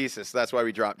big pieces. So that's why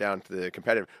we dropped down to the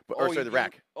competitive, Oh, the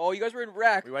rec. Oh, you guys were in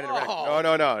rec. We went in rec. Oh.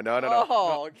 No.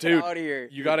 Oh, get Dude, out of here.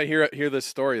 You got to hear this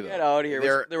story though. Get out of here.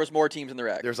 There- There was more teams in the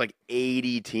rec. There's like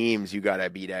 80 teams you got to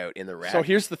beat out in the rec. So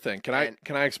here's the thing. Can And-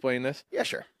 I explain this? yeah,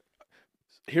 sure.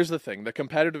 Here's the thing. The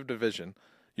competitive division,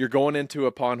 you're going into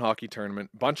a pond hockey tournament,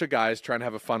 bunch of guys trying to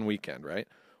have a fun weekend, right?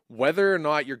 Whether or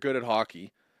not you're good at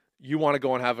hockey, you want to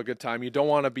go and have a good time. You don't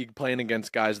want to be playing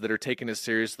against guys that are taking it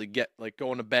seriously,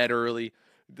 going to bed early.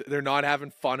 They're not having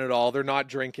fun at all. They're not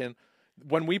drinking.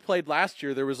 When we played last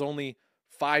year, there was only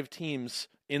 5 teams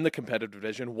in the competitive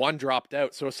division. 1 dropped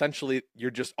out. So essentially, you're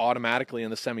just automatically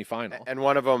in the semifinal. And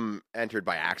one of them entered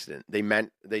by accident. They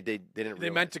meant they didn't. They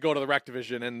realize. meant to go to the rec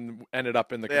division and ended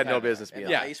up in the They had no competitive. business And being.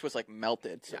 the Yeah. ice was like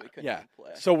melted, so we couldn't Yeah. even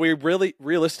play. So we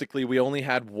realistically, we only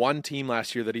had 1 team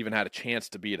last year that even had a chance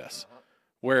to beat us.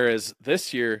 Whereas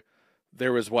this year,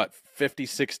 there was 50,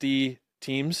 60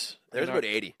 teams? There's about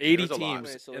 80. 80 There's a lot. teams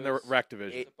Wait, so in there the was rec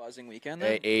division. It was a buzzing weekend.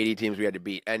 Then? 80 teams we had to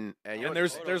beat, and you know And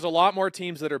there's a lot more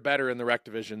teams that are better in the rec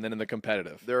division than in the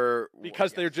competitive. they're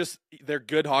Because they're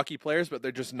good hockey players, but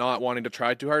they're just not wanting to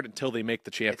try too hard until they make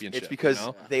the championship. It's because you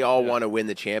know? they all Yeah. want to win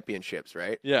the championships,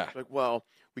 right? Yeah. It's like, well,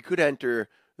 we could enter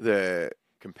the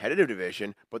competitive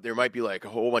division, but there might be like a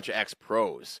whole bunch of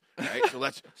ex-pros, right? So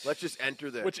let's just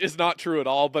enter the Which is not true at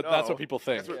all, but that's No, what people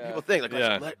think. That's what Yeah. people think. Like,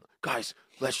 Yeah. guys,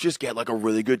 let's just get like a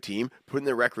really good team, put in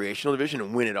the recreational division,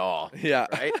 and win it all. Yeah.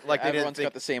 Right? Like they didn't Everyone's think.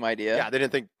 got the same idea. Yeah, they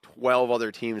didn't think 12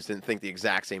 other teams didn't think the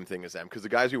exact same thing as them because the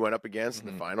guys we went up against in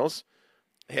the finals,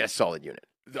 they had a solid unit.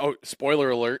 Oh, spoiler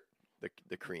alert.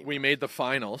 The cream. We made the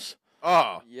finals.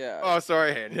 Oh. Yeah. Oh,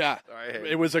 sorry, Hayden. Yeah. Sorry, Hayden.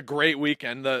 It was a great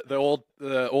weekend. The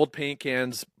old paint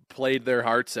cans played their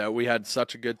hearts out. We had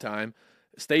such a good time.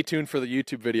 Stay tuned for the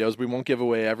YouTube videos. We won't give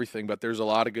away everything, but there's a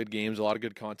lot of good games, a lot of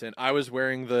good content. I was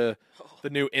wearing the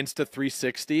new Insta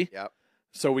 360. Yep.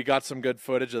 So we got some good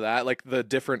footage of that, like the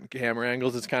different camera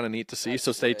angles. It's kind of neat to see.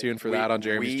 So stay tuned for that on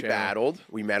Jeremy's we channel. battled.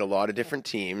 We met a lot of different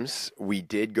teams. We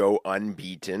did go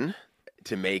unbeaten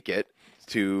to make it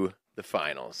to the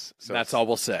finals. So That's all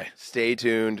we'll say. Stay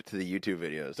tuned to the YouTube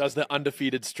videos. Does the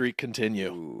undefeated streak continue?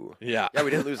 Ooh. Yeah. Yeah,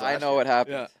 we didn't lose last I know year. what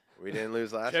happened. Yeah. We didn't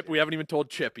lose last Chip, year. we haven't even told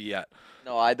Chippy yet.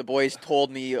 No, the boys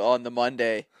told me on the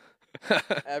Monday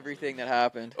everything that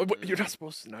happened. Oh, but you're not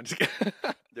supposed to. No, I'm just kidding.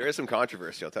 There is some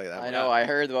controversy, I'll tell you that. I one. know. I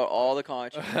heard about all the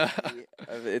controversy.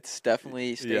 It's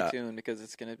definitely stay Yeah. tuned because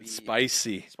it's gonna be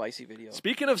Spicy. spicy video.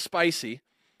 Speaking of spicy,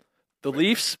 the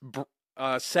Leafs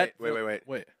set.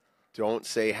 Wait. Don't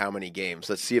say how many games.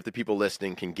 Let's see if the people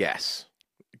listening can guess.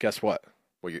 Guess what?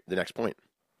 Well, the next point.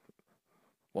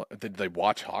 What did they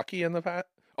watch hockey in the past?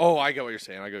 Oh, I get what you're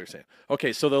saying.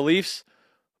 Okay, so the Leafs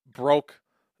broke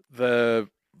their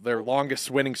longest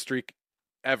winning streak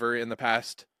ever in the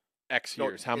past X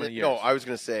years. How many years? No, I was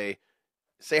going to say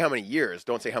how many years.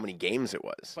 Don't say how many games it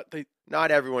was. But they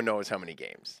Not everyone knows how many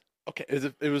games. okay.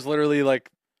 It was literally like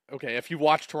okay. If you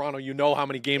watch Toronto, you know how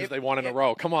many games they won in a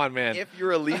row. Come on, man. If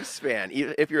you're a Leafs fan,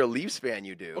 you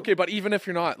do. Okay, but even if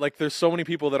you're not, like, there's so many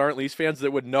people that aren't Leafs fans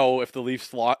that would know if the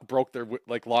Leafs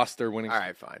lost their winning. All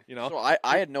right, fine. You know? So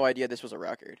I had no idea this was a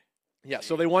record. Yeah.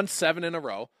 So they won 7 in a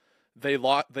row. They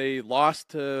lost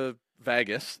to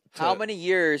Vegas. How many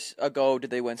years ago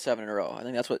did they win 7 in a row? I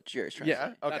think that's what Jerry's trying to Yeah,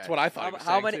 say. okay. That's what I thought. he was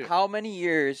How saying, many? too. How many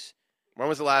years? When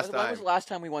was the last When time? was the last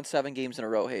time we won 7 games in a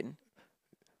row, Hayden?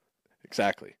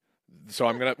 Exactly. So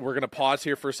we're gonna pause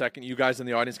here for a second. You guys in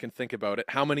the audience can think about it.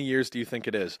 How many years do you think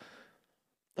it is?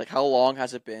 Like how long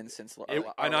has it been since? And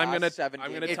I'm last gonna- 7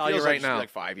 I'm games? gonna It tell you feels right like now. Like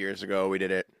 5 years ago, we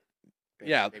did it.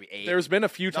 Yeah, maybe 8. There's been a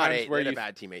few Not times 8. where They had you. a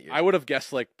bad team 8 years. I would have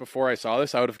guessed like before I saw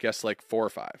this. I would have guessed like 4 or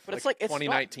 5. But it's like it's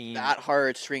 2019. not that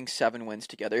hard to string 7 wins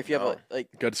together. If you have No.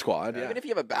 Good squad. even Yeah. if you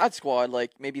have a bad squad,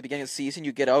 like maybe beginning of the season,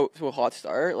 you get out to a hot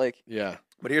start. Like Yeah.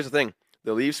 But here's the thing: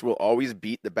 the Leafs will always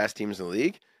beat the best teams in the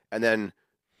league, and then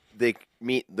they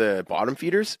meet the bottom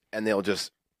feeders, and they'll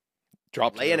just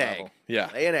Drop lay to an their egg. level. Yeah.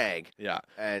 Lay an egg, Yeah.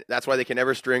 and that's why they can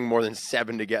never string more than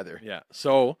 7 together. Yeah.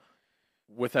 So,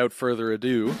 without further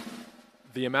ado,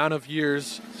 the amount of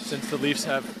years since the Leafs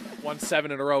have won 7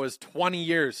 in a row is 20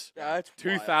 years. that's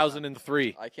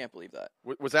 2003. I can't believe that.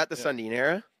 Was that the Sundin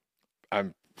era?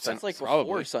 I'm That's like probably.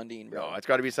 before Sundin, bro. No, it's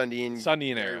got to be Sundin.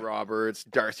 Sundin Gary era. Roberts,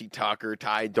 Darcy Tucker,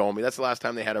 Ty Domi. That's the last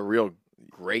time they had a really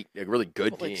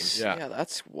good Like, team. Yeah.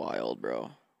 that's wild,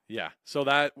 bro. Yeah. So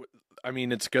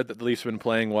it's good that the Leafs have been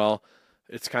playing well.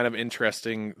 It's kind of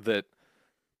interesting that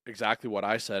exactly what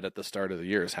I said at the start of the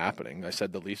year is happening. I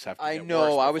said the Leafs have to I get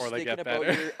know. worse I was before they thinking get about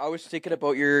better. your. I was thinking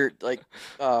about your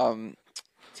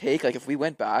take. Like if we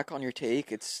went back on your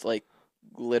take, it's like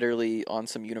literally on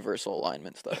some universal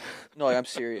alignment stuff. No, like, I'm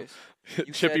serious. You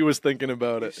Chippy said- was thinking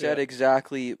about You it. said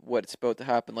exactly what's about to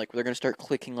happen. Like they're gonna start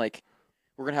clicking. Like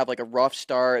we're gonna have like a rough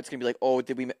start. It's gonna be like, oh,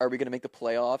 are we gonna make the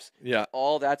playoffs? Yeah.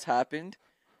 All that's happened,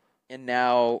 and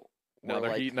now Now we're they're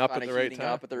like heating up at kinda the right heating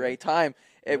time. up at the right time.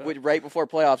 It Yeah. would right before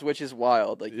playoffs, which is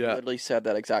wild. Like you Yeah. literally said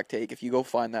that exact take. If you go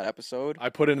find that episode, I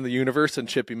put it in the universe and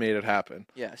Chippy made it happen.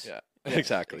 yes, Yeah. Yes,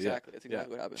 Exactly. exactly. Yeah. That's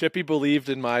exactly what happened. Chippy believed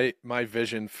in my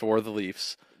vision for the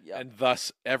Leafs, Yeah. and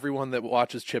thus everyone that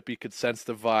watches Chippy could sense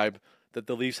the vibe that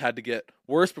the Leafs had to get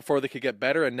worse before they could get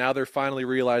better, and now they're finally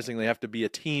realizing they have to be a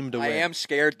team to I win. am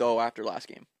scared though after last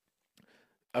game.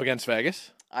 Against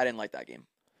Vegas. I didn't like that game.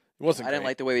 It wasn't. I didn't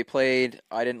like the way we played.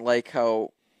 I didn't like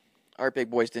how our big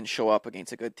boys didn't show up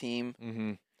against a good team.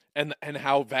 Mm-hmm. And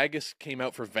how Vegas came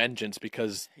out for vengeance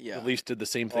because Yeah. the Leafs did the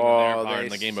same thing in their car they in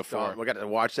the game before. stunk. We got to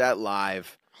watch that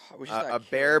live. Which is that A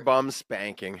bare killer. bum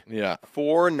spanking. Yeah.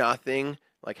 4-0,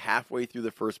 like halfway through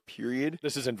the first period.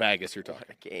 This is in Vegas. You're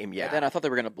talking. Game, Yeah. yeah. Then I thought they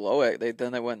were gonna blow it.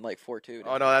 Then they went like 4-2.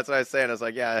 Oh no, that's what I was saying. I was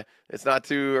like, yeah, it's not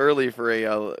too early for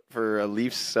a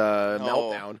Leafs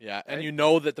meltdown. Yeah, and you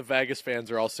know that the Vegas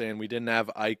fans are all saying we didn't have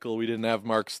Eichel, we didn't have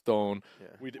Mark Stone,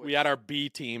 Yeah. we had our B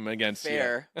team against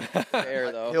Fair, you.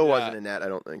 fair though. Hill Yeah. wasn't in that, I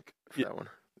don't think, for Yeah. that one.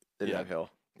 Didn't Yeah. have Hill.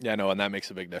 Yeah, no, and that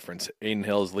makes a big difference. Aiden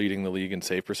Hill is leading the league in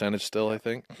save percentage still, I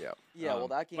think. Yeah, well,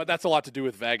 that game. But that's a lot to do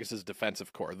with Vegas's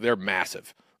defensive core. They're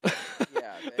massive.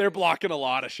 Yeah, They're blocking a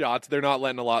lot of shots. They're not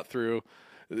letting a lot through.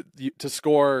 To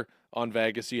score on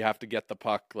Vegas, you have to get the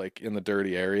puck like in the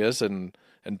dirty areas and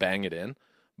bang it in.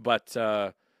 But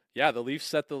yeah, the Leafs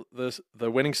set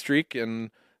the winning streak and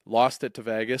lost it to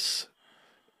Vegas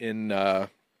in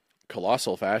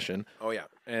colossal fashion. Oh yeah.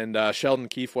 And Sheldon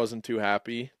Keefe wasn't too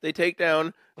happy. They take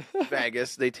down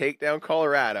Vegas. They take down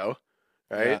Colorado,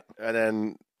 right? Yeah. And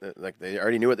then like they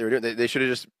already knew what they were doing. They should have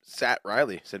just sat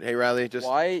Riley. Said, "Hey Riley, just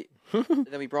Why? Then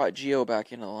we brought Gio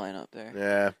back into the lineup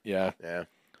there. Yeah.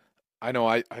 I know.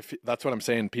 I that's what I'm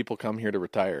saying. People come here to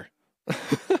retire.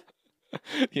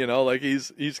 You know, like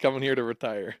he's coming here to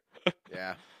retire.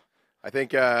 Yeah. I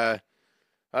think I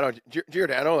don't know,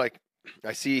 Giordano, like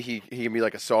I see he can be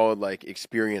like a solid like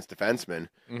experienced defenseman,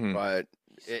 Mhm. but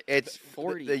it's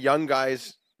 40. the young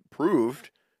guys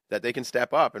proved that they can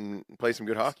step up and play some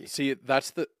good hockey. See,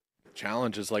 that's the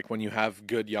challenge is like when you have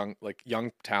good young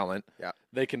talent, Yeah.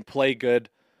 they can play good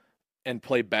and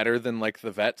play better than like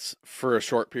the vets for a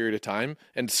short period of time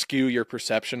and skew your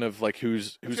perception of like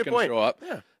who's a going good to point. show up.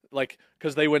 Yeah. Like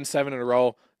cuz they win 7 in a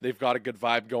row, they've got a good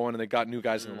vibe going and they got new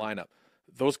guys in the lineup.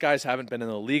 Those guys haven't been in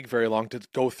the league very long to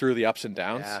go through the ups and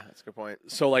downs. Yeah, that's a good point.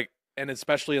 So like, and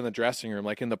especially in the dressing room,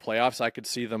 like in the playoffs, I could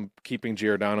see them keeping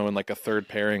Giordano in like a third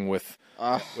pairing with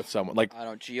someone like I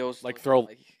don't. Gio's like looking throw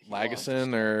like he lost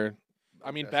Lagesson or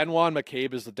I mean Benoit and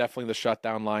McCabe is definitely the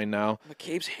shutdown line now.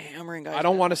 McCabe's hammering guys. I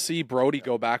don't down. want to see Brody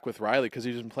go back with Riley because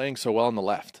he's been playing so well on the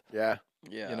left. Yeah.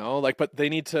 Yeah. You know, like but they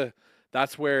need to.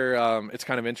 That's where it's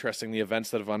kind of interesting the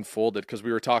events that have unfolded because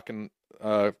we were talking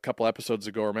a couple episodes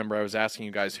ago. Remember, I was asking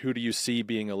you guys who do you see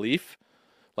being a Leaf,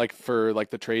 like for like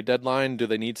the trade deadline? Do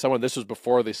they need someone? This was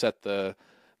before they set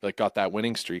got that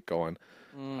winning streak going.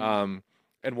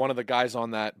 And one of the guys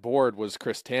on that board was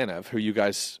Chris Tanev, who you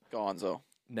guys Gonzo.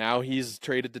 now he's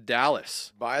traded to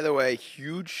Dallas. By the way,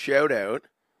 huge shout out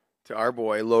to our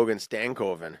boy Logan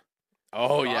Stankoven.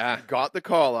 Oh yeah, Got the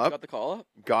call up. Got the call up.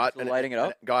 Got Still lighting it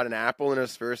up? Got an apple in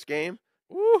his first game.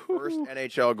 First Woo-hoo.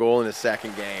 NHL goal in his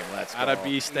second game. Let's go. Gotta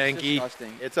be He's stanky.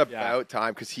 disgusting. It's about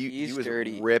time because he He's was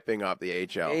dirty. ripping up the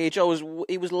AHL. AHL was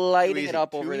lighting Too it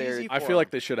up easy, over too there. easy. I feel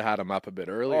like they should have had him up a bit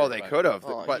earlier. Oh, they but- could have,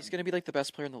 Oh, but he's gonna be like the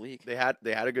best player in the league. they had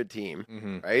a good team,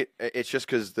 Mhm. right? It's just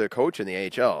because the coach in the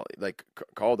AHL like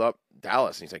called up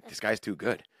Dallas and he's like, this guy's too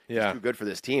good. Yeah, Too good for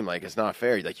this team. Like it's not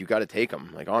fair. Like you got to take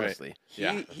him. Like honestly,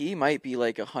 Yeah. He might be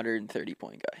like a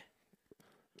 130-point guy.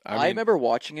 I mean, remember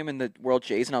watching him in the World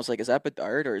Jays, and I was like, "Is that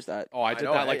Bedard or is that?" Oh, I did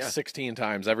know, that like yeah. 16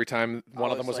 times. Every time one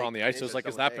Oh, of them it's was like- on the ice, it was it's like,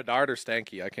 is someone that take- Bedard or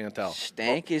Stanky? I can't tell.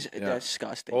 Stank is Yeah.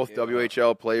 disgusting. both dude.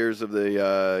 WHL players of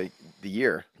the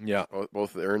year. Yeah.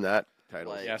 Both earned that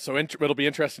title. Like- Yeah, so it'll be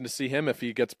interesting to see him if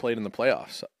he gets played in the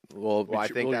playoffs. We'll Well, I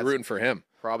think be that's rooting for him.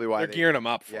 Probably why They're they gearing him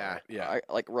up for yeah. it. Yeah.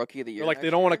 Like rookie of the year. They're like they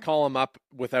next don't want to year. call him up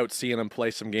without seeing him play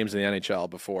some games in the NHL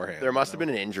beforehand. There must have you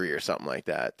been an injury or something like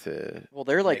that. Well,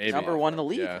 they're like Maybe. number one in the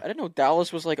league. Yeah. I didn't know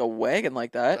Dallas was like a wagon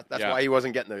like that. That's Yeah. why he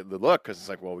wasn't getting the look because it's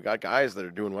like, well, we got guys that are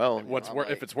doing well. know? If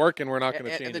like- it's working, we're not going to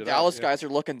And, change and the it Dallas up. guys are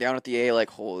looking down at the A like,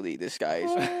 holy, this guy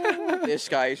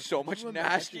is so much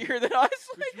nastier than us.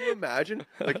 Could you imagine?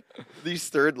 Like these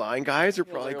third line guys are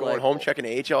probably they're going like, home oh. checking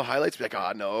AHL highlights. Be like,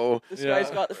 oh no, This Yeah. guy's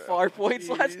got 5 points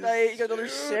last night. He got another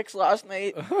 6 last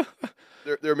night.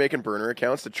 they're making burner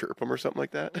accounts to chirp him or something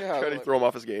like that. Yeah, Trying to like- throw him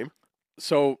off his game.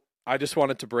 So I just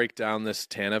wanted to break down this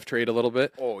Tanev trade a little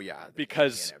bit. Oh yeah,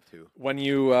 Because can't have two. when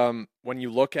you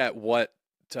look at what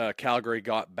Calgary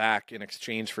got back in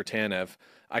exchange for Tanev,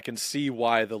 I can see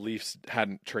why the Leafs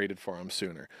hadn't traded for him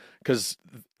sooner. Because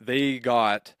they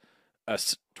got a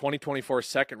 2024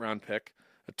 second round pick,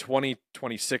 a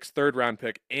 2026 third round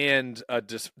pick, and a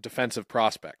defensive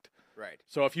prospect. Right.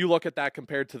 So if you look at that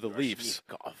compared to the Leafs,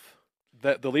 Golf.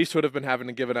 the Leafs would have been having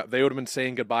to give it up. They would have been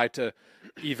saying goodbye to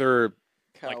either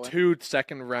like Cowan. 2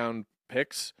 second round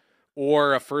picks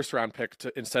or a first round pick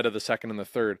instead of the second and the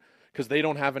third because they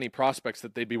don't have any prospects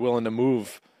that they'd be willing to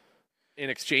move in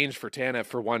exchange for Tanev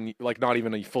for one, like not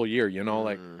even a full year, you know,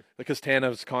 like because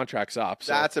Tanev's contract's up.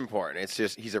 So That's important. It's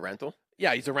just he's a rental.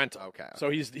 yeah, he's a rental. Okay. So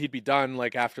he'd be done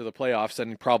like after the playoffs,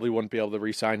 and he probably wouldn't be able to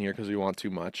re-sign here because we want too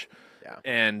much. Yeah.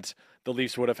 And the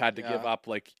Leafs would have had to give Yeah. up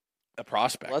like a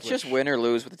prospect. Let's just which- win or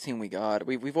lose with the team we got.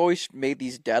 We've always made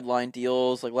these deadline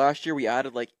deals. Like last year, we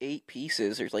added like 8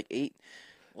 pieces. There's like 8.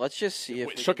 Let's just see if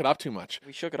We shook it up too much.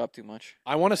 We shook it up too much.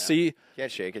 I want to see.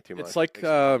 Can't shake it too much. It's like Makes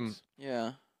sense.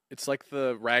 Yeah. it's like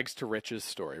the rags to riches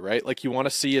story, right? Like you want to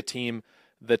see a team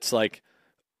that's like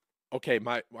okay,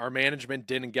 our management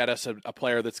didn't get us a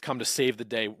player that's come to save the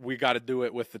day. We got to do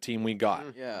it with the team we got.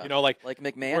 Yeah. You know, like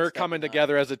McMahon. we're coming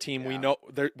together as a team.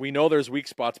 Yeah. We know there's weak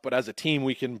spots, but as a team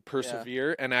we can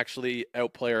persevere and actually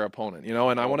outplay our opponent. You know,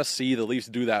 and I want to see the Leafs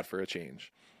do that for a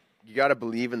change. You got to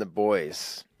believe in the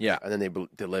boys. Yeah. And then they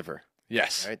deliver.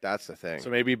 Yes. Right? That's the thing. So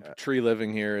maybe Tree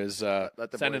Living here is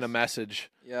let the sending boys- a message.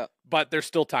 Yeah. But there's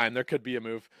still time. There could be a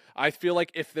move. I feel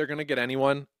like if they're going to get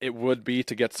anyone, it would be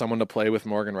to get someone to play with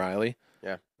Morgan Riley.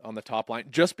 Yeah. On the top line,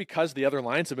 just because the other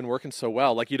lines have been working so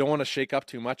well. Like, you don't want to shake up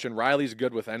too much, and Riley's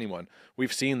good with anyone.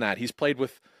 We've seen that. He's played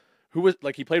with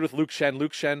he played with Luke Shen.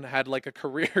 Luke Shen had like a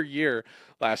career year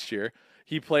last year.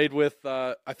 He played with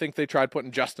I think they tried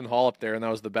putting Justin Hall up there, and that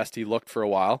was the best he looked for a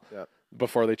while. Yeah.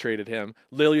 Before they traded him.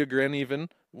 Liljegren even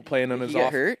playing on Did his he get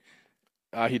off. hurt?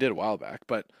 He did a while back,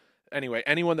 but anyway,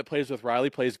 anyone that plays with Riley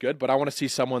plays good. But I want to see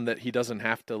someone that he doesn't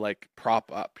have to like prop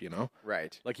up. You know,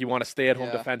 Right. like you want a stay-at-home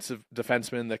Yeah.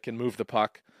 defenseman that can move the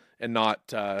puck and not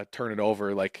turn it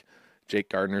over like Jake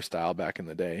Gardner style back in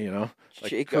the day. You know, like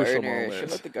Jake crucial Gardner. moments.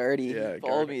 Shout out to Gardy. Yeah, He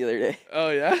followed me the other day. Oh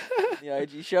yeah, Yeah,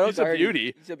 IG. Shout out he's a Gardy.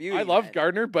 beauty. He's a beauty. I love man.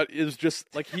 Gardner, but it was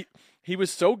just like he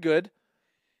was so good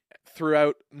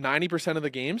throughout 90% of the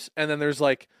games, and then there's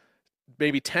like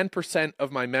maybe 10%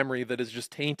 of my memory that is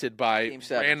just tainted by Game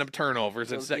sevens. random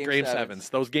turnovers and Those set game game sevens. sevens.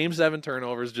 Those game 7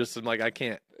 turnovers, just I'm like, I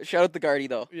can't. Shout out to Gardy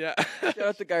though. Yeah, Shout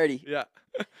out to Gardy. yeah.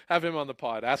 Have him on the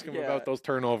pod. Ask him Yeah. about those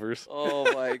turnovers.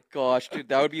 Oh my gosh, dude,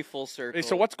 that would be full circle. Hey,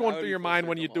 so what's going That would through be your full mind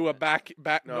when you circle do a moment.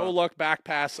 back No. no look back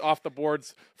pass off the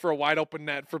boards for a wide open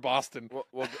net for Boston?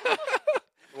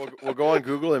 We'll go on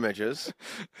Google Images,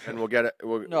 and we'll get it.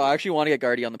 No, I actually want to get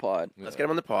Gardy on the pod. Let's get him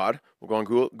on the pod. We'll go on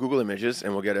Google Images,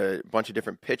 and we'll get a bunch of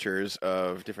different pictures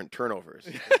of different turnovers,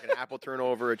 like an apple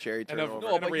turnover, a cherry And a, turnover, No,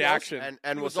 and a but he reaction. and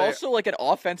He we'll was say, also like an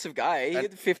offensive guy. He And-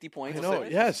 had 50 points. I know.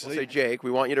 We'll Yes. we'll say, Jake,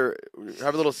 we want you to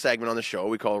have a little segment on the show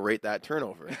we call "Rate That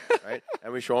Turnover," right?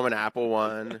 And we show him an apple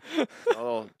one, a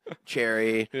little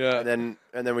cherry, Yeah. and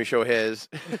then we show his.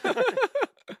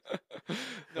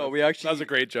 No, we actually. That was a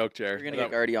great joke, Jer. We're gonna get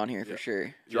Gardy on here for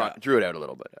sure. Drew it out a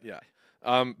little bit.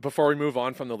 Yeah. Before we move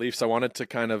on from the Leafs, I wanted to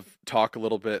kind of talk a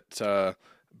little bit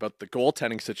about the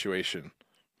goaltending situation.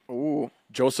 Ooh.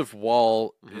 Joseph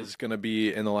Wall is going to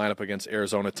be in the lineup against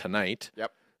Arizona tonight.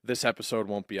 Yep. This episode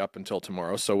won't be up until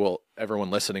tomorrow, so everyone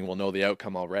listening will know the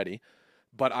outcome already.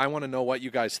 But I want to know what you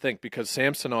guys think, because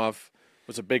Samsonov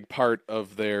was a big part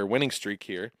of their winning streak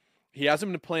here. He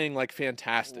hasn't been playing like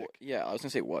fantastic, Yeah, I was gonna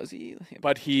say, was he?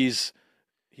 but he's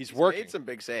He's working. made some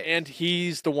big saves. And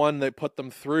he's the one that put them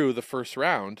through the first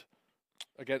round.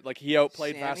 Again, like he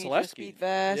outplayed Sammy just Vasilevsky. beat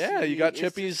Vasi. Yeah, you got It's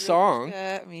Chippy's just song. looked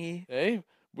at me. Hey,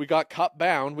 we got cup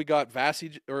bound. We got Sammy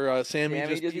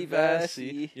just beat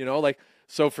Vasi. You know, like,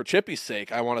 so for Chippy's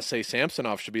sake, I want to say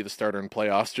Samsonov should be the starter in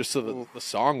playoffs, just so that the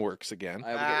song works again.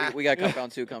 We got Cup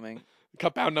Bound 2 coming.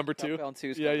 Cup bound number Cup 2. Bound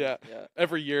 2 's Yeah, coming. yeah. Yeah.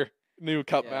 Every year, new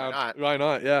cup Yeah, bound. why not? Why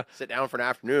not? Yeah. Sit down for an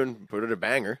afternoon, put it a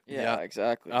banger. Yeah,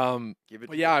 exactly. Give it.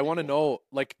 But yeah, I want to know,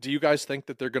 like, do you guys think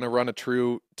that they're going to run a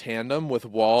true tandem with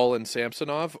Wall and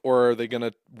Samsonov, or are they going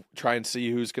to try and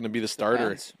see who's going to be the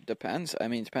starter? Depends. I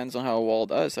mean, depends on how Wall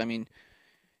does. I mean,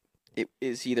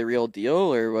 is he the real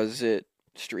deal, or was it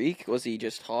streak? Was he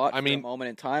just hot? I for mean- a moment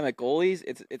in time at goalies.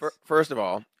 It's First of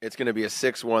all, it's going to be a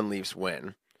 6-1 Leafs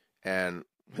win, and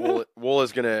Wool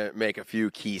is going to make a few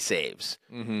key saves,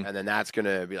 Mm-hmm. and then that's going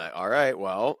to be like, all right,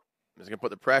 well, it's going to put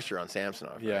the pressure on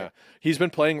Samsonov. right? Yeah, he's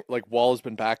been playing, like, Wall has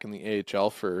been back in the AHL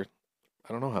for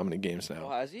I don't know how many games now.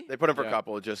 oh, has he? They put him for Yeah. a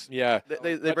couple. Just Yeah,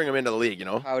 they bring him into the league, you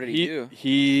know. How did he do?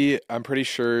 He I'm pretty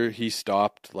sure he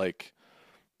stopped like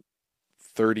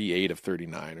 38 of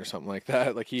 39 or something like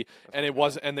that. Like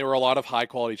and there were a lot of high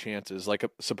quality chances. Like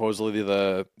supposedly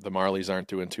the Marlies aren't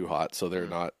doing too hot, so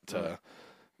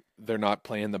they're not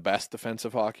playing the best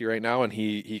defensive hockey right now, and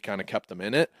he kind of kept them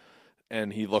in it,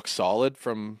 and he looks solid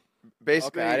from.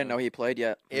 Basically, Okay, I didn't know he played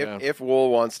yet. if Wool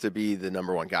wants to be the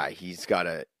number one guy, he's got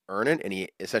to earn it, and he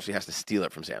essentially has to steal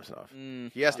it from Samsonov.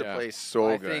 He has to Yeah. play so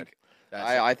I good. think That's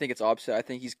I think it's opposite. I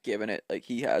think he's given it like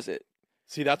he has it.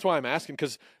 See, that's why I'm asking,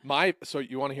 because so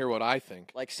you want to hear what I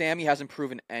think? Like Sammy hasn't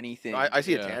proven anything. I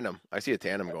see Yeah. a tandem. I see a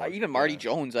tandem going. Even Marty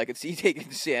Jones, I could see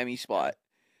taking Sammy's spot.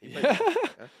 Yeah.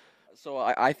 So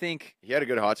I think He had a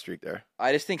good hot streak there.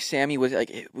 I just think Sammy was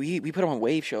like we put him on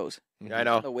wave shows. Yeah, I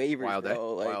know. The waivers, Wild, eh?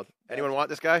 bro, like, Wild. Anyone want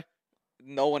this guy?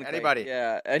 No one. Anybody.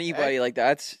 Yeah, anybody like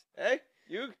that's. Hey,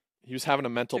 you. He was having a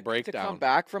mental To breakdown. come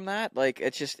back from that, like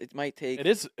it might take. It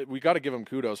is. We got to give him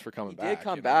kudos for coming He back. did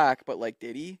come you know? back, but like,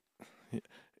 did he?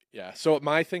 Yeah. So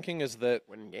my thinking is that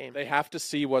Winning game. they have to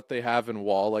see what they have in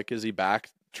Wall. Like, is he back?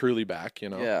 Truly back? You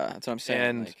know. Yeah, that's what I'm saying.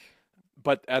 And like,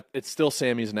 but it's still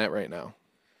Sammy's net right now.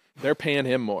 they're paying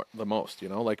him the most.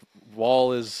 Like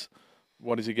Wall is,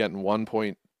 what is he getting,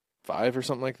 1.5 or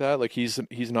something like that? Like he's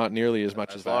not nearly as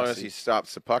much as long Vasi. as he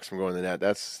stops the pucks from going to the net,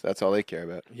 that's all they care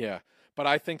about. Yeah. But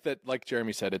I think that, like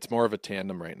Jeremy said, it's more of a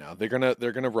tandem right now. They're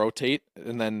gonna rotate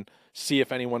and then see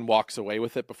if anyone walks away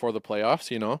with it before the playoffs,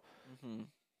 Mm-hmm.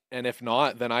 And if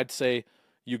not, then I'd say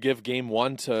you give game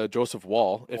 1 to Joseph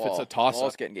Wall. If it's a toss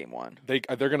Wall's up, getting game 1.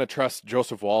 they're gonna trust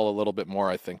Joseph Wall a little bit more,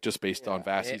 I think, just based on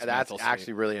Vasi's That's mental state.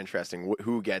 actually really interesting.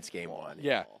 Who gets game 1?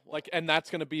 Yeah, and that's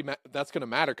gonna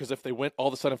matter because if they win, all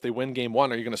of a sudden, if they win game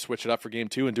 1, are you gonna switch it up for game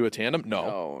 2 and do a tandem?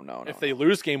 No. No. If they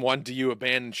lose game 1, do you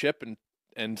abandon ship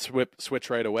and switch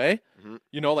right away? Mhm.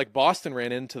 Like Boston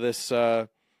ran into this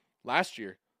last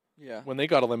year Yeah. when they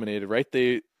got eliminated, right?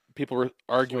 People were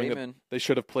arguing that Swayman. they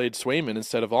should have played Swayman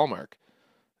instead of Allmark,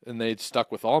 and they stuck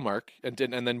with Allmark and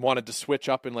then wanted to switch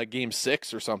up in like game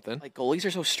 6 or something. Like goalies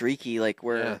are so streaky. Like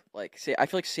Yeah. I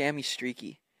feel like Sammy's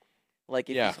streaky. Like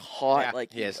if Yeah. he's hot, Yeah,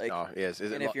 like he is. like, No, he is.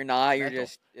 Is and it if you're not, you're mental?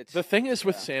 just it's The thing is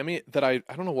with yeah. Sammy that I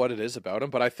don't know what it is about him,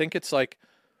 but I think it's like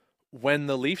when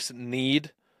the Leafs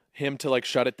need him to like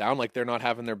shut it down, like they're not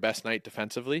having their best night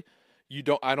defensively.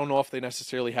 I don't know if they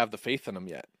necessarily have the faith in him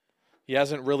yet. He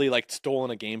hasn't really like stolen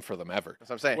a game for them ever. That's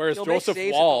what I'm saying. Whereas He'll make Joseph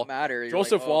saves that Wall, don't matter. You're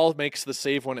Joseph like, oh, Wall makes the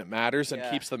save when it matters and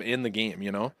Yeah. keeps them in the game.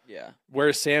 Yeah.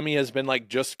 Whereas Sammy has been like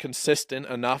just consistent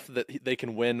enough that they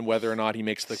can win whether or not he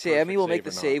makes the. Sammy perfect will make the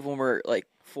or not. save when we're like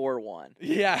 4-1.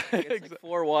 Yeah, It's like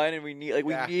 4-1, and we need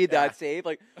we Yeah, need yeah. that save.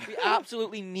 Like we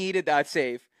absolutely needed that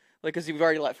save. Like because we've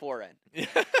already let 4 in.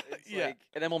 It's yeah, like,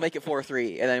 and then we'll make it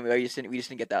 4-3, and then we just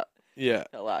didn't get that yeah,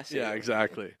 last save. yeah,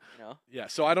 exactly. You know? Yeah,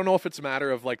 so I don't know if it's a matter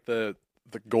of like the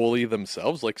goalie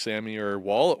themselves, like Sammy or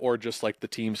Wall, or just like the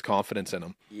team's confidence in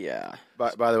them. Yeah.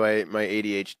 By the way, my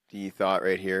ADHD thought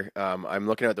right here. I'm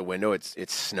looking out the window. It's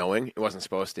snowing. It wasn't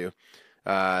supposed to.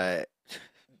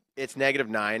 It's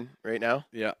 -9 right now.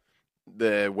 Yeah,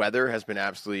 The weather has been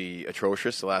absolutely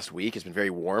atrocious the last week. It's been very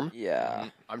warm. Yeah.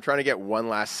 I'm trying to get one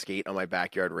last skate on my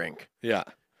backyard rink. yeah,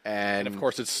 And, and of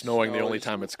course it's snowing the Snow only just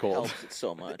time it's cold. helps it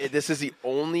so much. this is the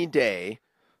only day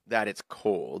that it's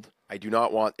cold. I do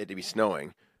not want it to be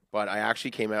snowing, but I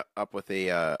actually came up with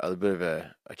a bit of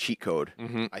a cheat code,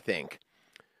 Mm-hmm. I think.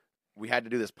 We had to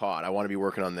do this pod. I want to be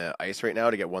working on the ice right now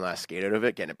to get one last skate out of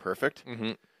it, getting it perfect.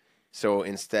 Mm-hmm. So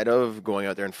instead of going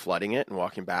out there and flooding it and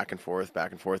walking back and forth,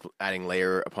 adding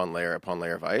layer upon layer upon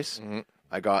layer of ice, Mhm.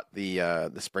 I got the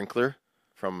sprinkler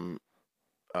from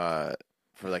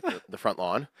for like the front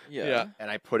lawn, Yeah.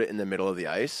 and I put it in the middle of the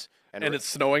ice. And it's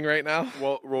snowing right now.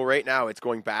 well, right now it's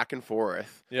going back and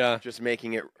forth, Yeah. just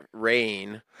making it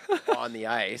rain on the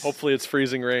ice. Hopefully it's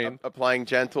freezing rain. Applying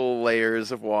gentle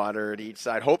layers of water to each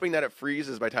side, hoping that it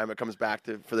freezes by the time it comes back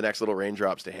for the next little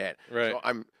raindrops to hit. Right. So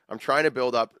I'm trying to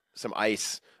build up some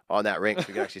ice on that rink so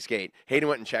we can actually skate. Hayden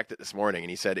went and checked it this morning, and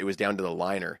he said it was down to the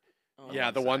liner. Oh,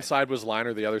 Yeah, the one side was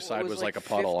liner, the other side it was like a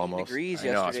puddle 50 almost. degrees I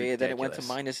know, it's yesterday, and then it went to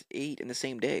ridiculous. -8 in the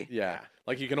same day. Yeah.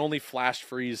 Like you can only flash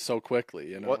freeze so quickly,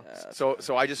 you know. What? that's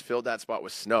So I just filled that spot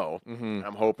with snow. Mm-hmm.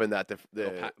 I'm hoping that the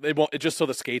They won't. Just so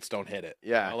the skates don't hit it.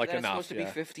 Yeah. You know, like Then it's enough. supposed to be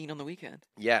yeah. 15 on the weekend.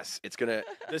 yes, it's gonna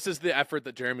This is the effort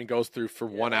that Jeremy goes through for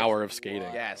 1 hour of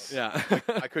skating. yes. Yeah.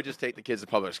 I could just take the kids to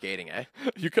public skating, eh?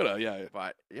 You could have, yeah.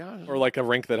 But yeah, Or like a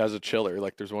rink that has a chiller,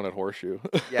 like there's one at Horseshoe.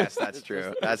 yes, that's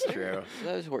true. That's true. So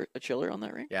that was a chiller on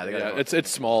that ring. Yeah, they Yeah, got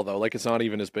it's small though. Like it's not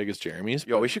even as big as Jeremy's.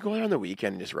 Yo, we should go out on the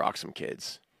weekend and just rock some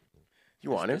kids. You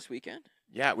want it? This weekend?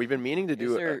 Yeah, we've been meaning to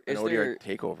do an is ODR there-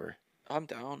 takeover I'm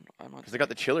down. I'm not. because they got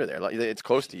the chiller there. Like, it's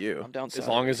close to you. I'm down. As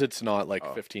long as it's not like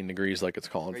Oh. 15 degrees like it's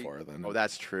calling Right. for, then Oh,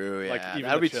 that's true. Yeah, like even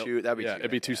that'd the be chill- too. That'd be yeah, too. it'd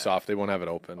be too yeah. soft. They won't have it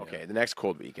open. yeah. Okay, the next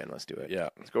cold weekend, let's do it. Yeah.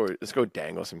 Let's go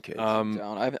dangle some kids. down.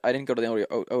 I didn't go to the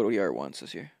ODR once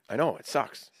this year. I know it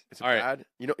sucks. It's All right. bad.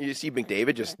 You see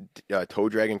McDavid just toe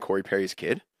dragging Corey Perry's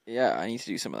kid. Yeah, I need to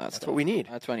do some of that That's stuff. what we need.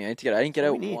 That's funny. I didn't get That's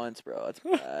out what we need. once, bro. That's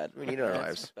bad. We need in our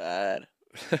That's lives. bad.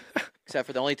 Except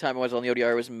for the only time I was on the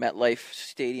ODR was MetLife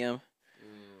Stadium.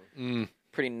 Mm.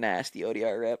 Pretty nasty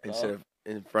ODR rep. Instead of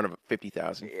in front of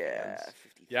 50,000. yeah,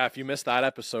 50. Yeah, if you missed that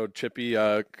episode, Chippy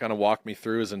kind of walked me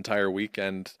through his entire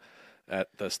weekend at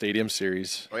the Stadium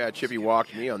Series. Oh yeah, Chippy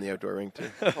walked me on the outdoor rink too.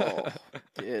 Oh,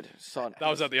 did saw That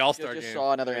was at the All-Star just game.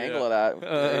 saw another Yeah. angle of that.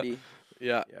 Already.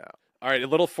 Yeah. Yeah. All right, a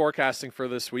little forecasting for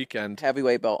this weekend.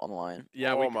 Heavyweight belt on the line.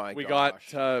 Yeah, Oh my we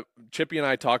gosh. got Chippy and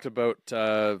I talked about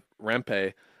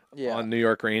Rempe Yeah. on New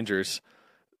York Rangers,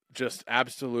 just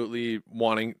absolutely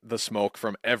wanting the smoke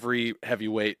from every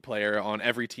heavyweight player on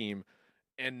every team.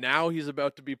 And now he's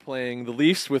about to be playing the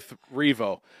Leafs with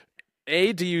Revo.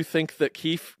 Do you think that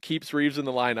Keefe keeps Reeves in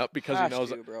the lineup because Has he knows?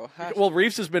 to, bro. Has Well,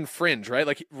 Reeves has been fringe, right?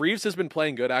 Like Reeves has been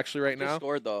playing good actually right to. He now.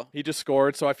 scored though. He just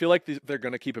scored, so I feel like they're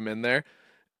going to keep him in there,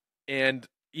 and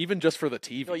even just for the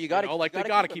TV, No, you got to they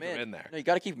got to keep him in there. No, you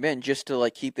got to keep him in just to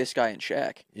like keep this guy in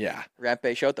check. Yeah,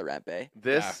 Rampe, shout the Rampe.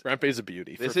 This Rempe's a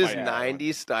beauty. this for is fighting.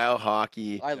 90s style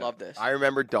hockey. I love this. I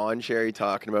remember Don Cherry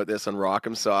talking about this on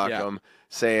Rock'em Sock'em,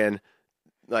 saying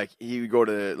like he would go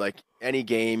to like any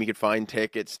game he could find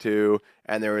tickets to,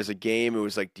 and there was a game. It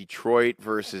was like Detroit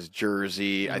versus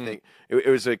Jersey. I think it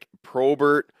was like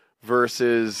Probert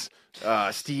versus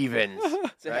Stevens.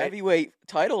 It's a right? heavyweight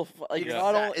title. Like It's you're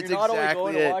not it's only exactly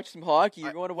going to it. watch some hockey,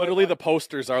 you're going to Literally, the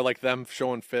posters are like them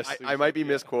showing fists. I might be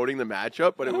misquoting the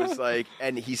matchup, but it was like,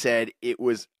 and he said it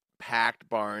was packed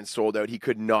barn, sold out. He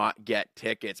could not get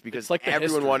tickets because It's like the everyone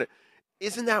history. wanted.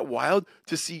 Isn't that wild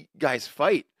to see guys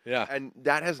fight? Yeah. And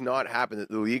that has not happened.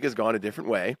 The league has gone a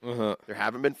different way. Uh-huh. There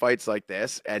haven't been fights like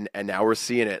this, and now we're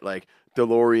seeing it like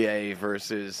Delorier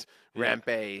versus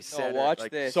Rampe. Center. watch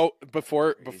like, this. So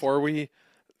before we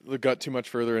got too much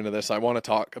further into this, I want to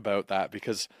talk about that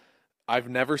because I've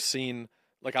never seen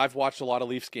I've watched a lot of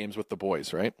Leafs games with the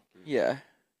boys, right? Yeah.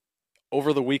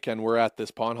 Over the weekend, we're at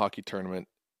this pond hockey tournament.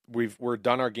 We're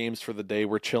done our games for the day.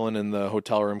 We're chilling in the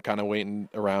hotel room, kind of waiting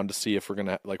around to see if we're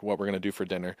gonna what we're gonna do for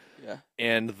dinner. Yeah.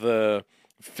 And the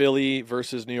Philly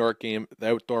versus New York game, the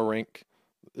outdoor rink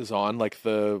is on. Like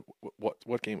the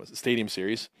what game was it? Stadium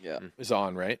Series Yeah. is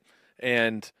on, right?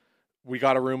 And we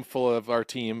got a room full of our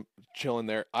team chilling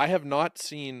there. I have not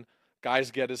seen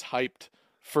guys get as hyped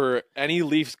for any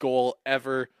Leafs goal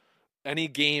ever, any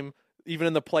game, even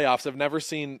in the playoffs. I've never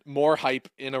seen more hype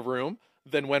in a room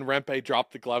than when Rempe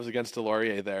dropped the gloves against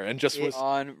Delorier there and just was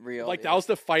Unreal. like, dude. that was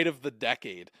the fight of the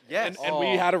decade. Yes. And we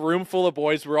Oh. had a room full of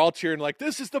boys. We're all cheering like,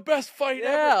 this is the best fight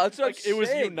ever. Yeah, that's what like, I'm it was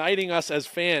saying. uniting us as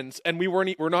fans. And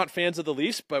we're not fans of the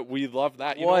Leafs, but we love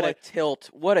that. You What know, a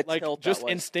tilt. What a like tilt. just that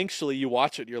was. instinctually you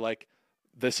watch it, you're like,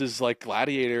 this is like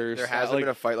gladiators. there hasn't like, been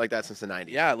a fight like that since the 90s.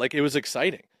 yeah, like it was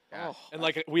exciting. Oh, And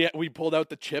like we pulled out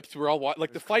the chips. We were all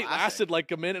like the was fight classic. lasted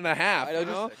like a minute and a half. I know, you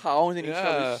know? just pounding each Yeah.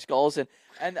 other's skulls and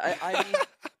I mean,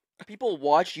 people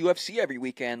watch UFC every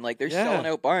weekend. Like they're Yeah. selling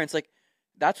out barns. Like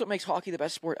that's what makes hockey the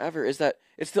best sport ever. Is that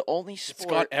it's the only It's sport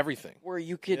got everything. where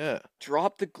you could Yeah.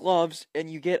 drop the gloves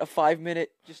and you get a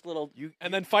 5-minute just little.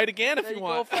 And then fight again if There you you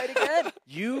want. go, fight again.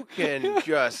 You can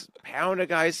just pound a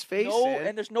guy's face No, in.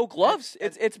 and there's no gloves.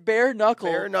 It's bare knuckle.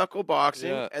 Bare knuckle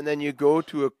boxing, Yeah. and then you go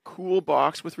to a cool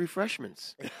box with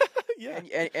refreshments. Yeah.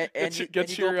 And you, Get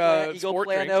and your, you go plan, you go sport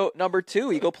plan drink. out number 2.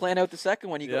 You go plan out the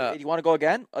second one. You Yeah. go. You want to go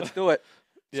again? Let's do it.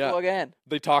 Let's Yeah. go again.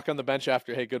 They talk on the bench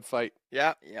after, hey, good fight.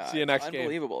 Yeah, Yeah. See you it's next game.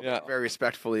 Unbelievable. Yeah. bro. very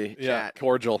respectfully Yeah. chat.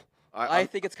 Cordial. I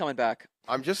think it's coming back.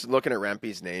 I'm just looking at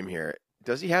Rempe's name here.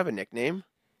 Does he have a nickname?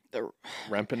 The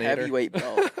Rampinator. heavyweight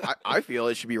belt. I feel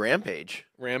it should be Rampage.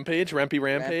 Rampage. Rampage.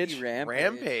 Rampage.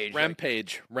 Rampage.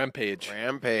 Rampage. Rampage.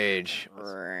 Rampage.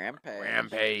 Rampage.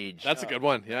 Rampage. That's a good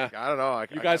one. Yeah. I don't know.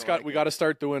 You guys we got to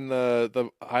start doing the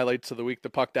highlights of the week, the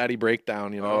Puck Daddy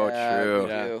breakdown. You know. Oh, true. We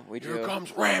Yeah. do. We do. Here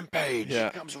comes Rampage. Yeah.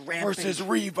 comes Rampage. Versus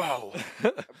Revo.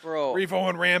 Bro. Revo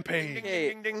and Rampage. Okay,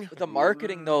 Ding, ding, ding. the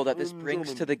marketing though that this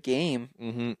brings to the game,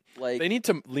 Mm-hmm. like They need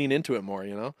to lean into it more.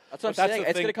 You know. that's what I'm but that's saying. the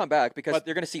It's thing. gonna come back because But-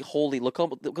 they're gonna see. Holy, look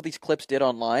what these clips did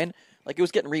online. Like it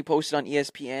was getting reposted on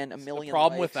ESPN. A million. The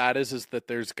problem with likes. that is that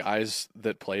there's guys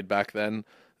that played back then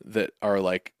that are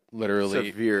like literally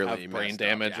Severely have brain messed up,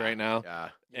 damage yeah. right now, Yeah.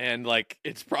 and like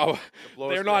it's probably blows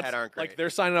they're to the not head aren't like great. they're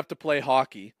signing up to play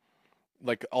hockey.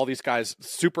 Like all these guys,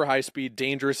 super high speed,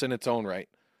 dangerous in its own right.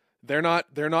 They're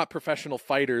not professional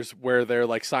fighters where they're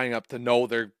like signing up to know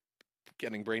they're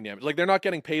getting brain damage. Like they're not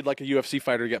getting paid like a UFC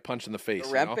fighter to get punched in the face. The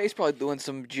You know? Rampage's probably doing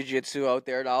some jiu-jitsu out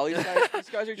there now. These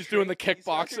guys are Just doing the these guys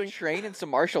are kickboxing. training some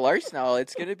martial arts now.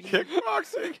 It's gonna be.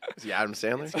 Kickboxing. Is he Adam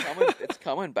Sandler? It's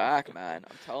coming back, man.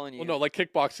 I'm telling you. Well, no, like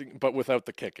kickboxing, but without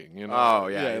the kicking. You know? Oh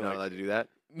yeah, you're not like- allowed to do that.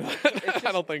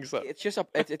 I don't think so. It's just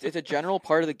it's a general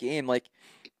part of the game. Like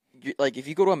if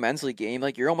you go to a men's league game,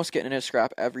 like you're almost getting in a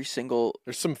scrap every single.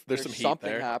 There's some heat something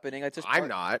there. happening. It's just I'm part-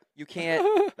 not. You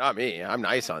can't. Not me. I'm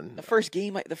nice on. The first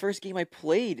game I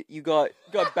played, you got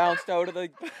bounced out of the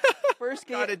first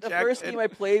game. Got The first ejected. game I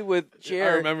played with Jer.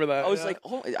 I remember that. I was yeah. like,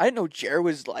 oh, I didn't know Jer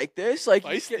was like this. Like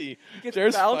he feisty. gets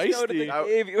Jer's bounced out of the feisty.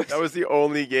 game. It was, That was the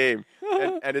only game,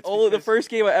 and it's the because- first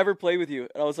game I ever played with you,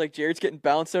 and I was like, Jared's getting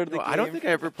bounced out of the No, game. I don't think I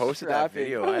ever posted that Scrapping.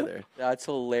 video either. That's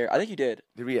hilarious. I think you did.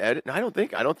 Did we edit? No, I don't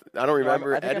think. I don't No,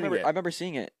 remember I think editing it. I remember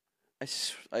seeing it. I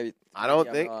I maybe don't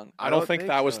I'm think. wrong. I don't think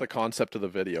that was so. the concept of the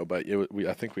video, but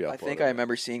I think we uploaded I think it. I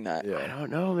remember seeing that. I Yeah.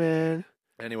 don't know, man.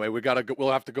 Anyway,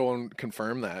 we'll have to go and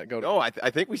confirm that. Go. No, I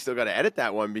think we still got to edit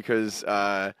that one because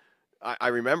I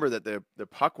remember that the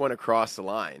puck went across the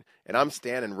line, and I'm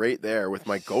standing right there with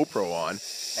my GoPro on,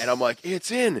 and I'm like,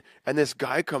 it's in. And this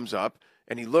guy comes up,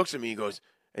 and he looks at me, he goes,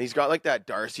 and he's got like that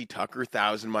Darcy Tucker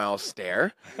 1,000-mile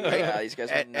stare. Right? Yeah, these guys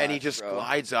are and he nuts, just bro.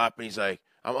 glides up, and he's like,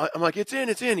 I'm like, it's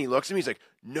in. He looks at me, he's like,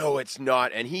 no, it's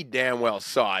not. And he damn well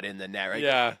saw it in the net, right?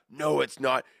 Yeah. No, it's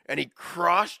not. And he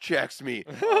cross-checks me,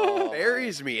 Oh,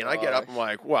 buries me, and I get up, I'm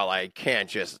like, well, I can't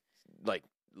just, like,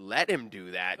 let him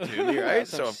do that to me, right?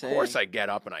 That's what So, I'm of course, saying. I get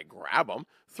up and I grab him,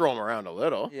 throw him around a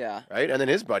little, Yeah. right? And then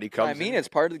his buddy comes I mean, in. it's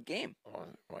part of the game. Oh,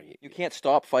 well, You can't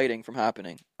stop fighting from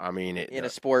happening I mean, in a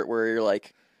sport where you're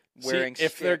like wearing. See,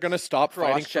 if they're gonna stop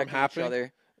fighting from happening,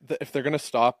 other. if they're gonna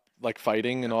stop like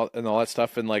fighting and all that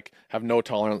stuff, and like have no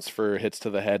tolerance for hits to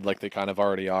the head, like they kind of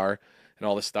already are, and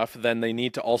all this stuff, then they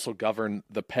need to also govern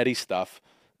the petty stuff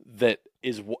that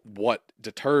is what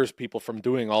deters people from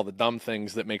doing all the dumb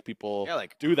things that make people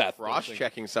like do that.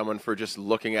 cross-checking someone for just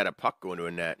looking at a puck going to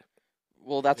a net.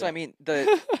 Well, that's what I mean. That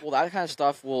kind of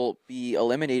stuff will be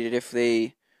eliminated if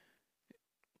they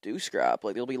do scrap.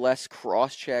 Like there'll be less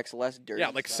cross checks, less dirty. Yeah,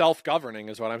 like stuff. self-governing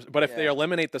is what I'm. But if they Yeah.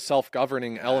 eliminate the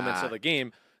self-governing elements Ah. of the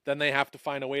game, then they have to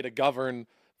find a way to govern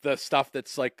the stuff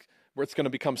that's like where it's going to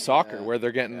become soccer, Yeah. where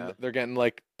they're getting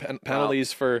like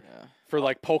penalties for Yeah.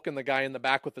 like poking the guy in the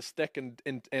back with a stick and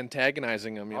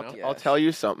antagonizing him. You know, Yeah. I'll tell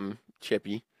you something,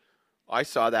 Chippy. I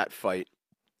saw that fight,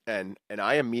 and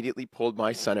I immediately pulled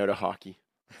my son out of hockey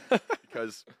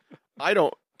because I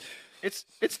don't. It's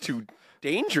too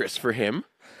dangerous for him.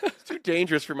 It's too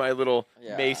dangerous for my little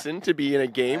Yeah. Mason to be in a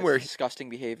game That's where disgusting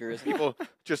behavior. Isn't it? people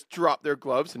just drop their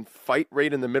gloves and fight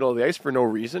right in the middle of the ice for no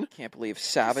reason. Can't believe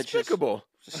savages. Despicable.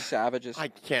 Just savages. I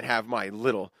can't have my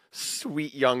little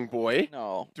sweet young boy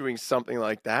No, doing something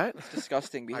like that. it's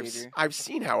disgusting behavior. I've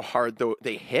seen how hard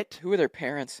they hit. Who are their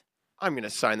parents? I'm going to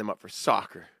sign them up for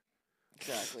soccer.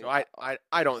 Exactly. So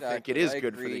I don't think it Exactly, is I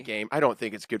good for the agree. game. I don't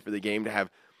think it's good for the game to have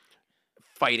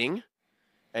fighting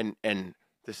and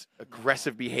this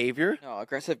aggressive behavior. No,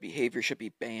 aggressive behavior should be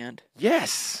banned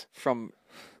Yes. from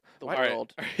the all right,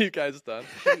 world. are you guys done?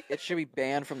 It should be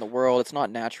banned from the world. It's not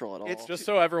natural at all. It's Just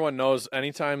so everyone knows,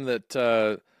 anytime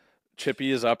that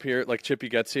Chippy is up here, like Chippy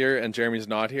gets here and Jeremy's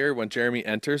not here, when Jeremy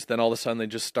enters, then all of a sudden they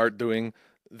just start doing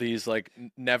these like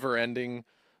never-ending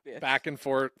Bits. back and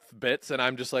forth bits, and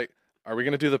I'm just like, are we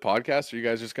gonna do the podcast? Or are you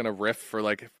guys just gonna riff for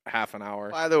like half an hour?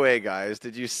 By the way, guys,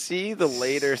 did you see the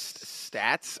latest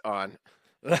stats on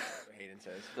Hayden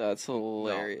says? That's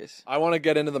hilarious. I want to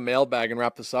get into the mailbag and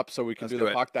wrap this up so we can Let's do do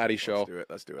the it. Puck Daddy show.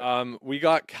 Let's do it. We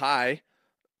got Kai.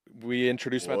 We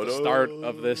introduced him at the start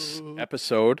of this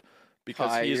episode because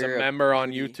Kai, he's a you're a member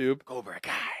on beauty. YouTube. Cobra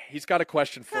Kai. He's got a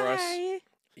question for us.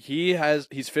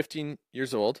 He's 15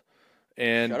 years old,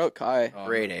 and Shout out Kai.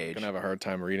 Great I'm age. gonna have a hard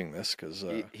time reading this because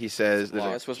He says Lost.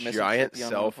 there's Was a missing giant Chippy on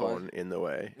cell the pod. phone in the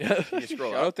way. yeah. Can you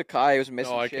scroll Shout up? out to Kai. He was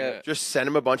missing No, I shit. can't. Just send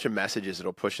him a bunch of messages.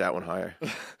 It'll push that one higher.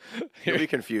 You'll be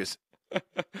confused.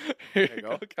 Here you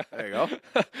go. Kai. There you go.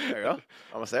 There you go.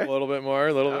 Almost there. A little bit more.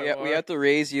 A little bit Yeah, more. we have to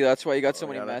raise you. That's why you got so Oh,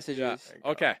 many yeah, messages.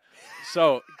 Yeah. Okay,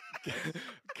 so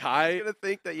Kai. You're gonna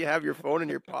think that you have your phone in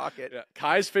your pocket. Yeah,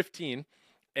 Kai's 15,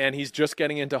 and he's just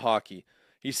getting into hockey.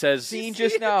 He says, Seen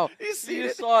just now. He's He seen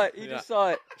just it. saw it. He Yeah. just saw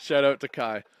it. shout out to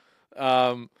Kai.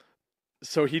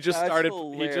 So he just That's started. He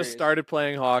hilarious. just started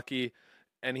playing hockey,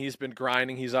 and he's been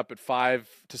grinding. He's up at 5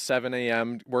 to 7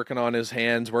 a.m. working on his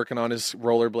hands, working on his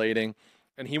rollerblading,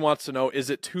 and he wants to know: is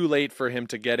it too late for him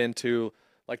to get into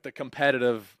like the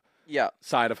competitive Yeah.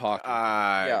 side of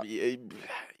hockey?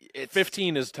 It's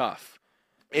 15 is tough.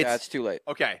 Yeah, it's too late.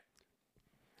 okay.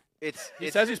 He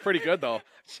says he's pretty good though.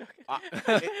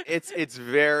 It's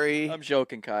very I'm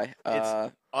joking, Kai.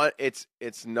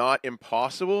 it's not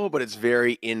impossible, but it's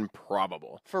very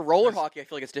improbable. For roller hockey, I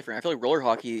feel like it's different. I feel like roller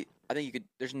hockey, I think you could.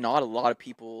 There's not a lot of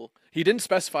people. He didn't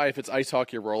specify if it's ice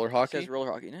hockey or roller It hockey. says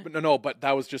roller hockey. Isn't it? But no, but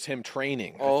that was just him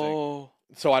training. I think. Oh,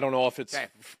 So I don't know if it's Okay.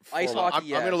 Ice formal. hockey.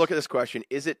 I'm going to Yes. look at this question.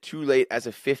 Is it too late as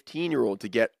a 15-year-old to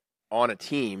get on a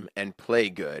team and play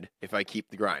good if I keep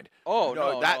the grind? oh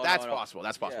no, that's no. possible.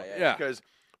 That's possible. Yeah.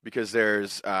 Because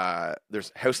there's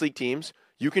house league teams.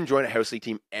 You can join a house league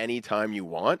team anytime you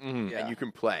want, Mhm. Yeah. and you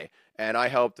can play. And I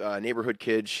helped a neighborhood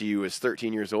kid. She was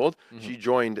 13 years old.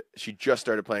 Mhm. She just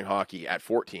started playing hockey at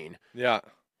 14. Yeah.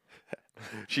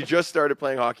 She just started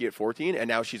playing hockey at 14, and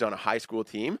now she's on a high school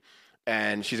team,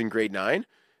 and she's in grade 9.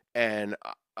 And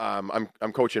I'm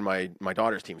coaching my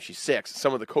daughter's team. She's 6.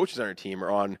 Some of the coaches on her team are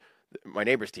on my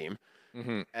neighbor's team,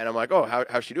 Mm-hmm. and I'm like, oh,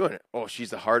 how's she doing? Oh, she's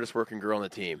the hardest working girl on the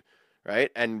team, right?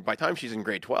 And by the time she's in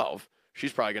grade 12,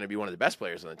 she's probably going to be one of the best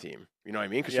players on the team. You know what I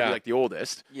mean? Because she'll Yeah. be like the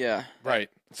oldest. Yeah. Right.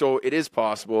 So it is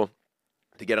possible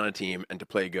to get on a team and to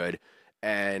play good.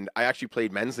 And I actually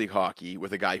played men's league hockey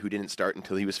with a guy who didn't start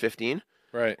until he was 15.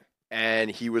 Right.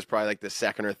 And he was probably like the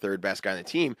second or third best guy on the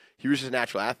team. He was just a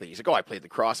natural athlete. He's like, oh, I played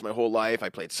lacrosse my whole life. I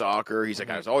played soccer. He's like,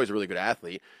 I was always a really good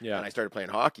athlete. Yeah. And I started playing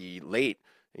hockey late.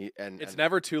 It's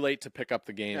never too late to pick up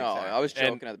the game. No, I was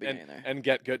joking at the beginning there. And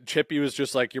get good. Chippy was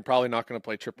just like, you're probably not going to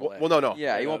play AAA. Well, no.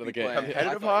 Yeah, he Out won't of be the game. playing.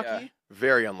 Competitive I thought, hockey,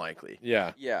 very unlikely.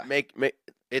 Yeah. Yeah. Make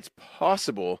it's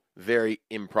possible, very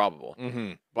improbable.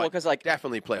 Mm-hmm. Well, because like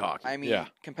Definitely play hockey. I mean, Yeah.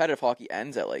 competitive hockey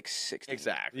ends at like 60.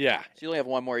 Exactly. Yeah. So you only have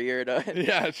one more year to.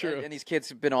 Yeah, true. And these kids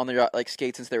have been on their like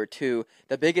skate since they were 2.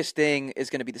 The biggest thing is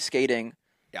going to be the skating.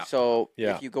 Yeah. So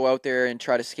Yeah. if you go out there and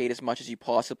try to skate as much as you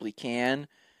possibly can,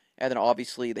 and then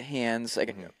obviously the hands,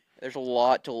 like there's a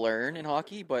lot to learn in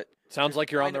hockey, but Sounds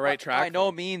like you're on the right track. by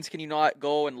no means can you not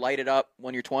go and light it up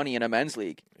when you're 20 in a men's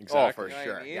league. Exactly. Oh, for You know what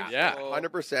sure. I mean? Yeah. Yeah. So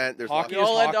 100%. There's Hockey we is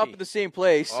all end up hockey. in the same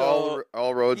place, so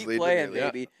all roads keep lead playing, to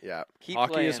Daly. baby. Yeah. keep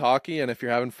Hockey playing. is hockey, and if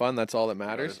you're having fun, that's all that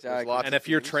matters. There's lots And of if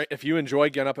you're teams. if you enjoy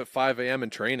getting up at 5 a.m.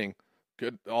 and training,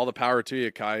 good, all the power to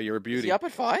you, Kai. You're a Is beauty. he up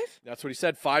at 5? That's what he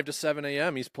said. 5 to 7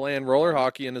 a.m. He's playing roller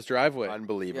hockey in his driveway.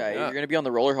 Unbelievable. Yeah, Yeah. you're going to be on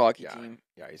the roller hockey Yeah. team.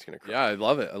 Yeah, he's gonna cry. Yeah, I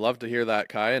love it. I love to hear that,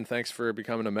 Kai. And thanks for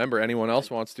becoming a member. Anyone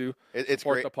else wants to It's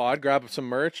support great, the pod, grab some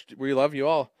merch. We love you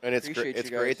all. and it's Appreciate great.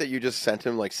 It's you great guys. that you just sent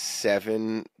him like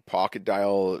 7 pocket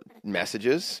dial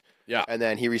messages. Yeah. And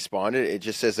then he responded. It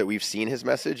just says that we've seen his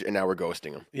message, and now we're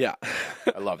ghosting him. Yeah.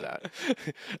 I love that.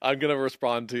 I'm going to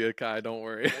respond to you, Kai. Don't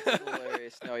worry. That's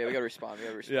hilarious. No, yeah, we got to respond. We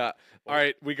got to respond. Yeah. All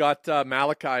right. We got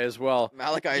Malachi as well.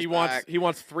 Malachi's he back.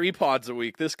 wants 3 pods a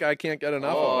week. This guy can't get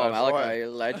enough Oh, of us. Malachi, you're a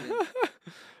legend.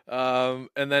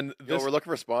 And then Yo, this. we're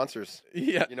looking for sponsors.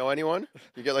 Yeah. You know anyone?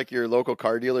 You get like your local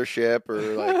car dealership or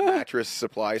like mattress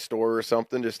supply store or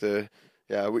something. Just to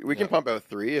we can pump out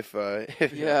 3 if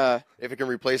Yeah. if it can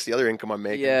replace the other income I'm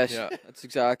making. Yes. Yeah. That's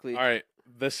exactly. All right.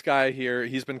 This guy here,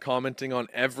 he's been commenting on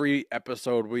every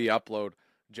episode we upload.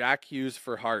 Jack Hughes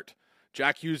for Hart.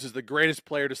 Jack Hughes is the greatest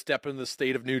player to step in the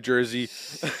state of New Jersey.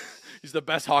 He's the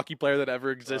best hockey player that ever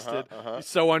existed. He's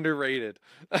so underrated.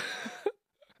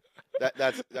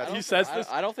 That's He says this,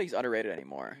 I don't think he's underrated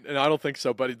anymore. and I don't think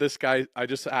so, but this guy, I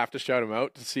just have to shout him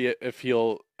out to see if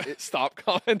he'll stop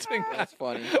commenting. That's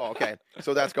funny. Oh, okay.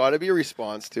 So that's got to be a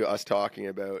response to us talking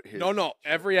about his. No.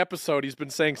 Every episode, he's been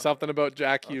saying something about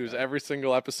Jack Hughes. Every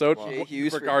single episode, Jay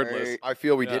Hughes for regardless. Hart. I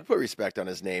feel we Yeah. did put respect on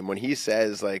his name when he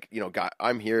says, like,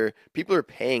 I'm here. People are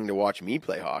paying to watch me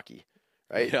play hockey,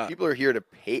 right? Yeah. People are here to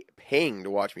paying to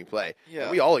watch me play. Yeah.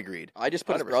 And we all agreed. I just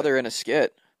put his 100%. brother in a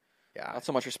skit. Yeah. That's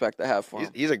how much respect I have for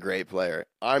him. He's a great player.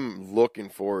 I'm looking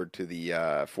forward to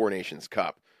the Four Nations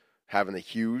Cup, having the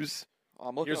Hughes.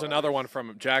 I'm looking Here's at- another one from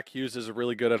him. Jack Hughes is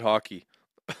really good at hockey.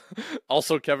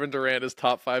 Also, Kevin Durant is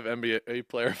top 5 NBA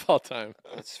player of all time.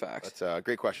 That's facts. That's a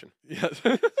great question. Yes.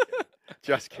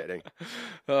 Just kidding.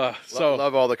 So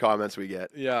Love all the comments we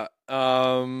get. yeah.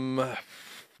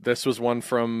 This was one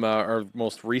from our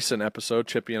most recent episode,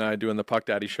 Chippy and I doing the Puck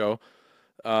Daddy show.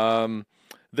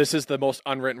 This is the most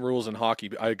unwritten rules in hockey.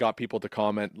 I got people to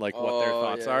comment like what their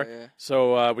thoughts yeah, are. yeah.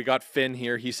 So we got Finn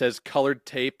here. He says colored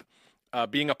tape,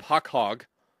 being a puck hog,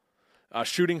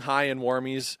 shooting high in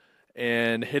warmies,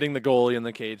 and hitting the goalie in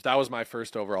the cage. That was my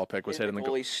first overall pick. Was hitting the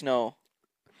goalie snow.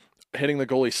 hitting the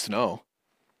goalie snow.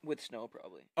 With snow,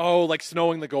 probably. Oh, like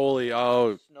snowing the goalie.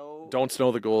 Oh, Snow. don't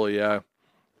snow the goalie. Yeah,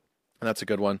 that's a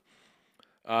good one.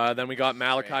 Then we got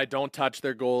Malachi. Don't touch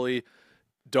their goalie.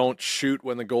 Don't shoot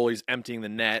when the goalie's emptying the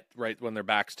net, right when their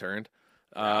back's turned.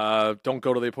 Don't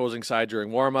go to the opposing side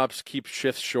during warm-ups. Keep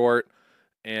shifts short.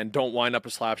 And don't wind up a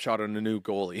slap shot on a new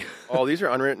goalie. Oh, these are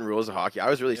unwritten rules of hockey. I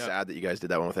was really Yeah. sad that you guys did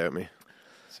that one without me.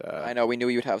 So, I know. We knew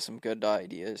you'd have some good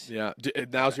ideas. Yeah.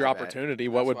 Now's your Not bad. opportunity.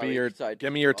 What That's would why be we your? decided Give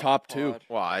to me your do it top on 2. pod.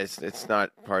 well, it's not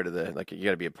part of the like. You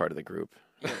got to be a part of the group.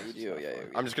 Yeah, you do. Yeah.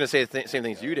 I'm just gonna say the same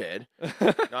things you did,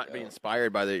 not be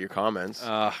inspired by your comments.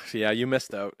 Yeah, you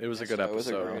missed out. It was a good It was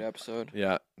episode. a great episode.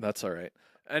 Yeah, that's all right.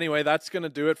 Anyway, that's going to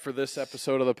do it for this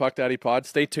episode of the Puck Daddy Pod.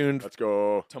 Stay tuned Let's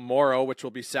go. tomorrow, which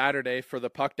will be Saturday, for the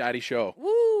Puck Daddy Show.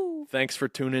 Woo! Thanks for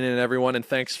tuning in, everyone, and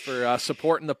thanks for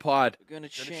supporting the pod. Gonna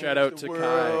change Shout out the to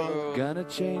Kai. world Gonna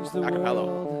change the Acapella.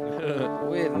 world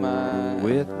with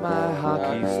with my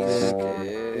hockey stick.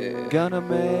 stick. Gonna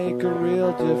make a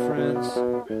real difference.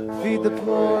 Feed the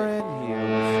poor and heal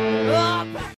the sick.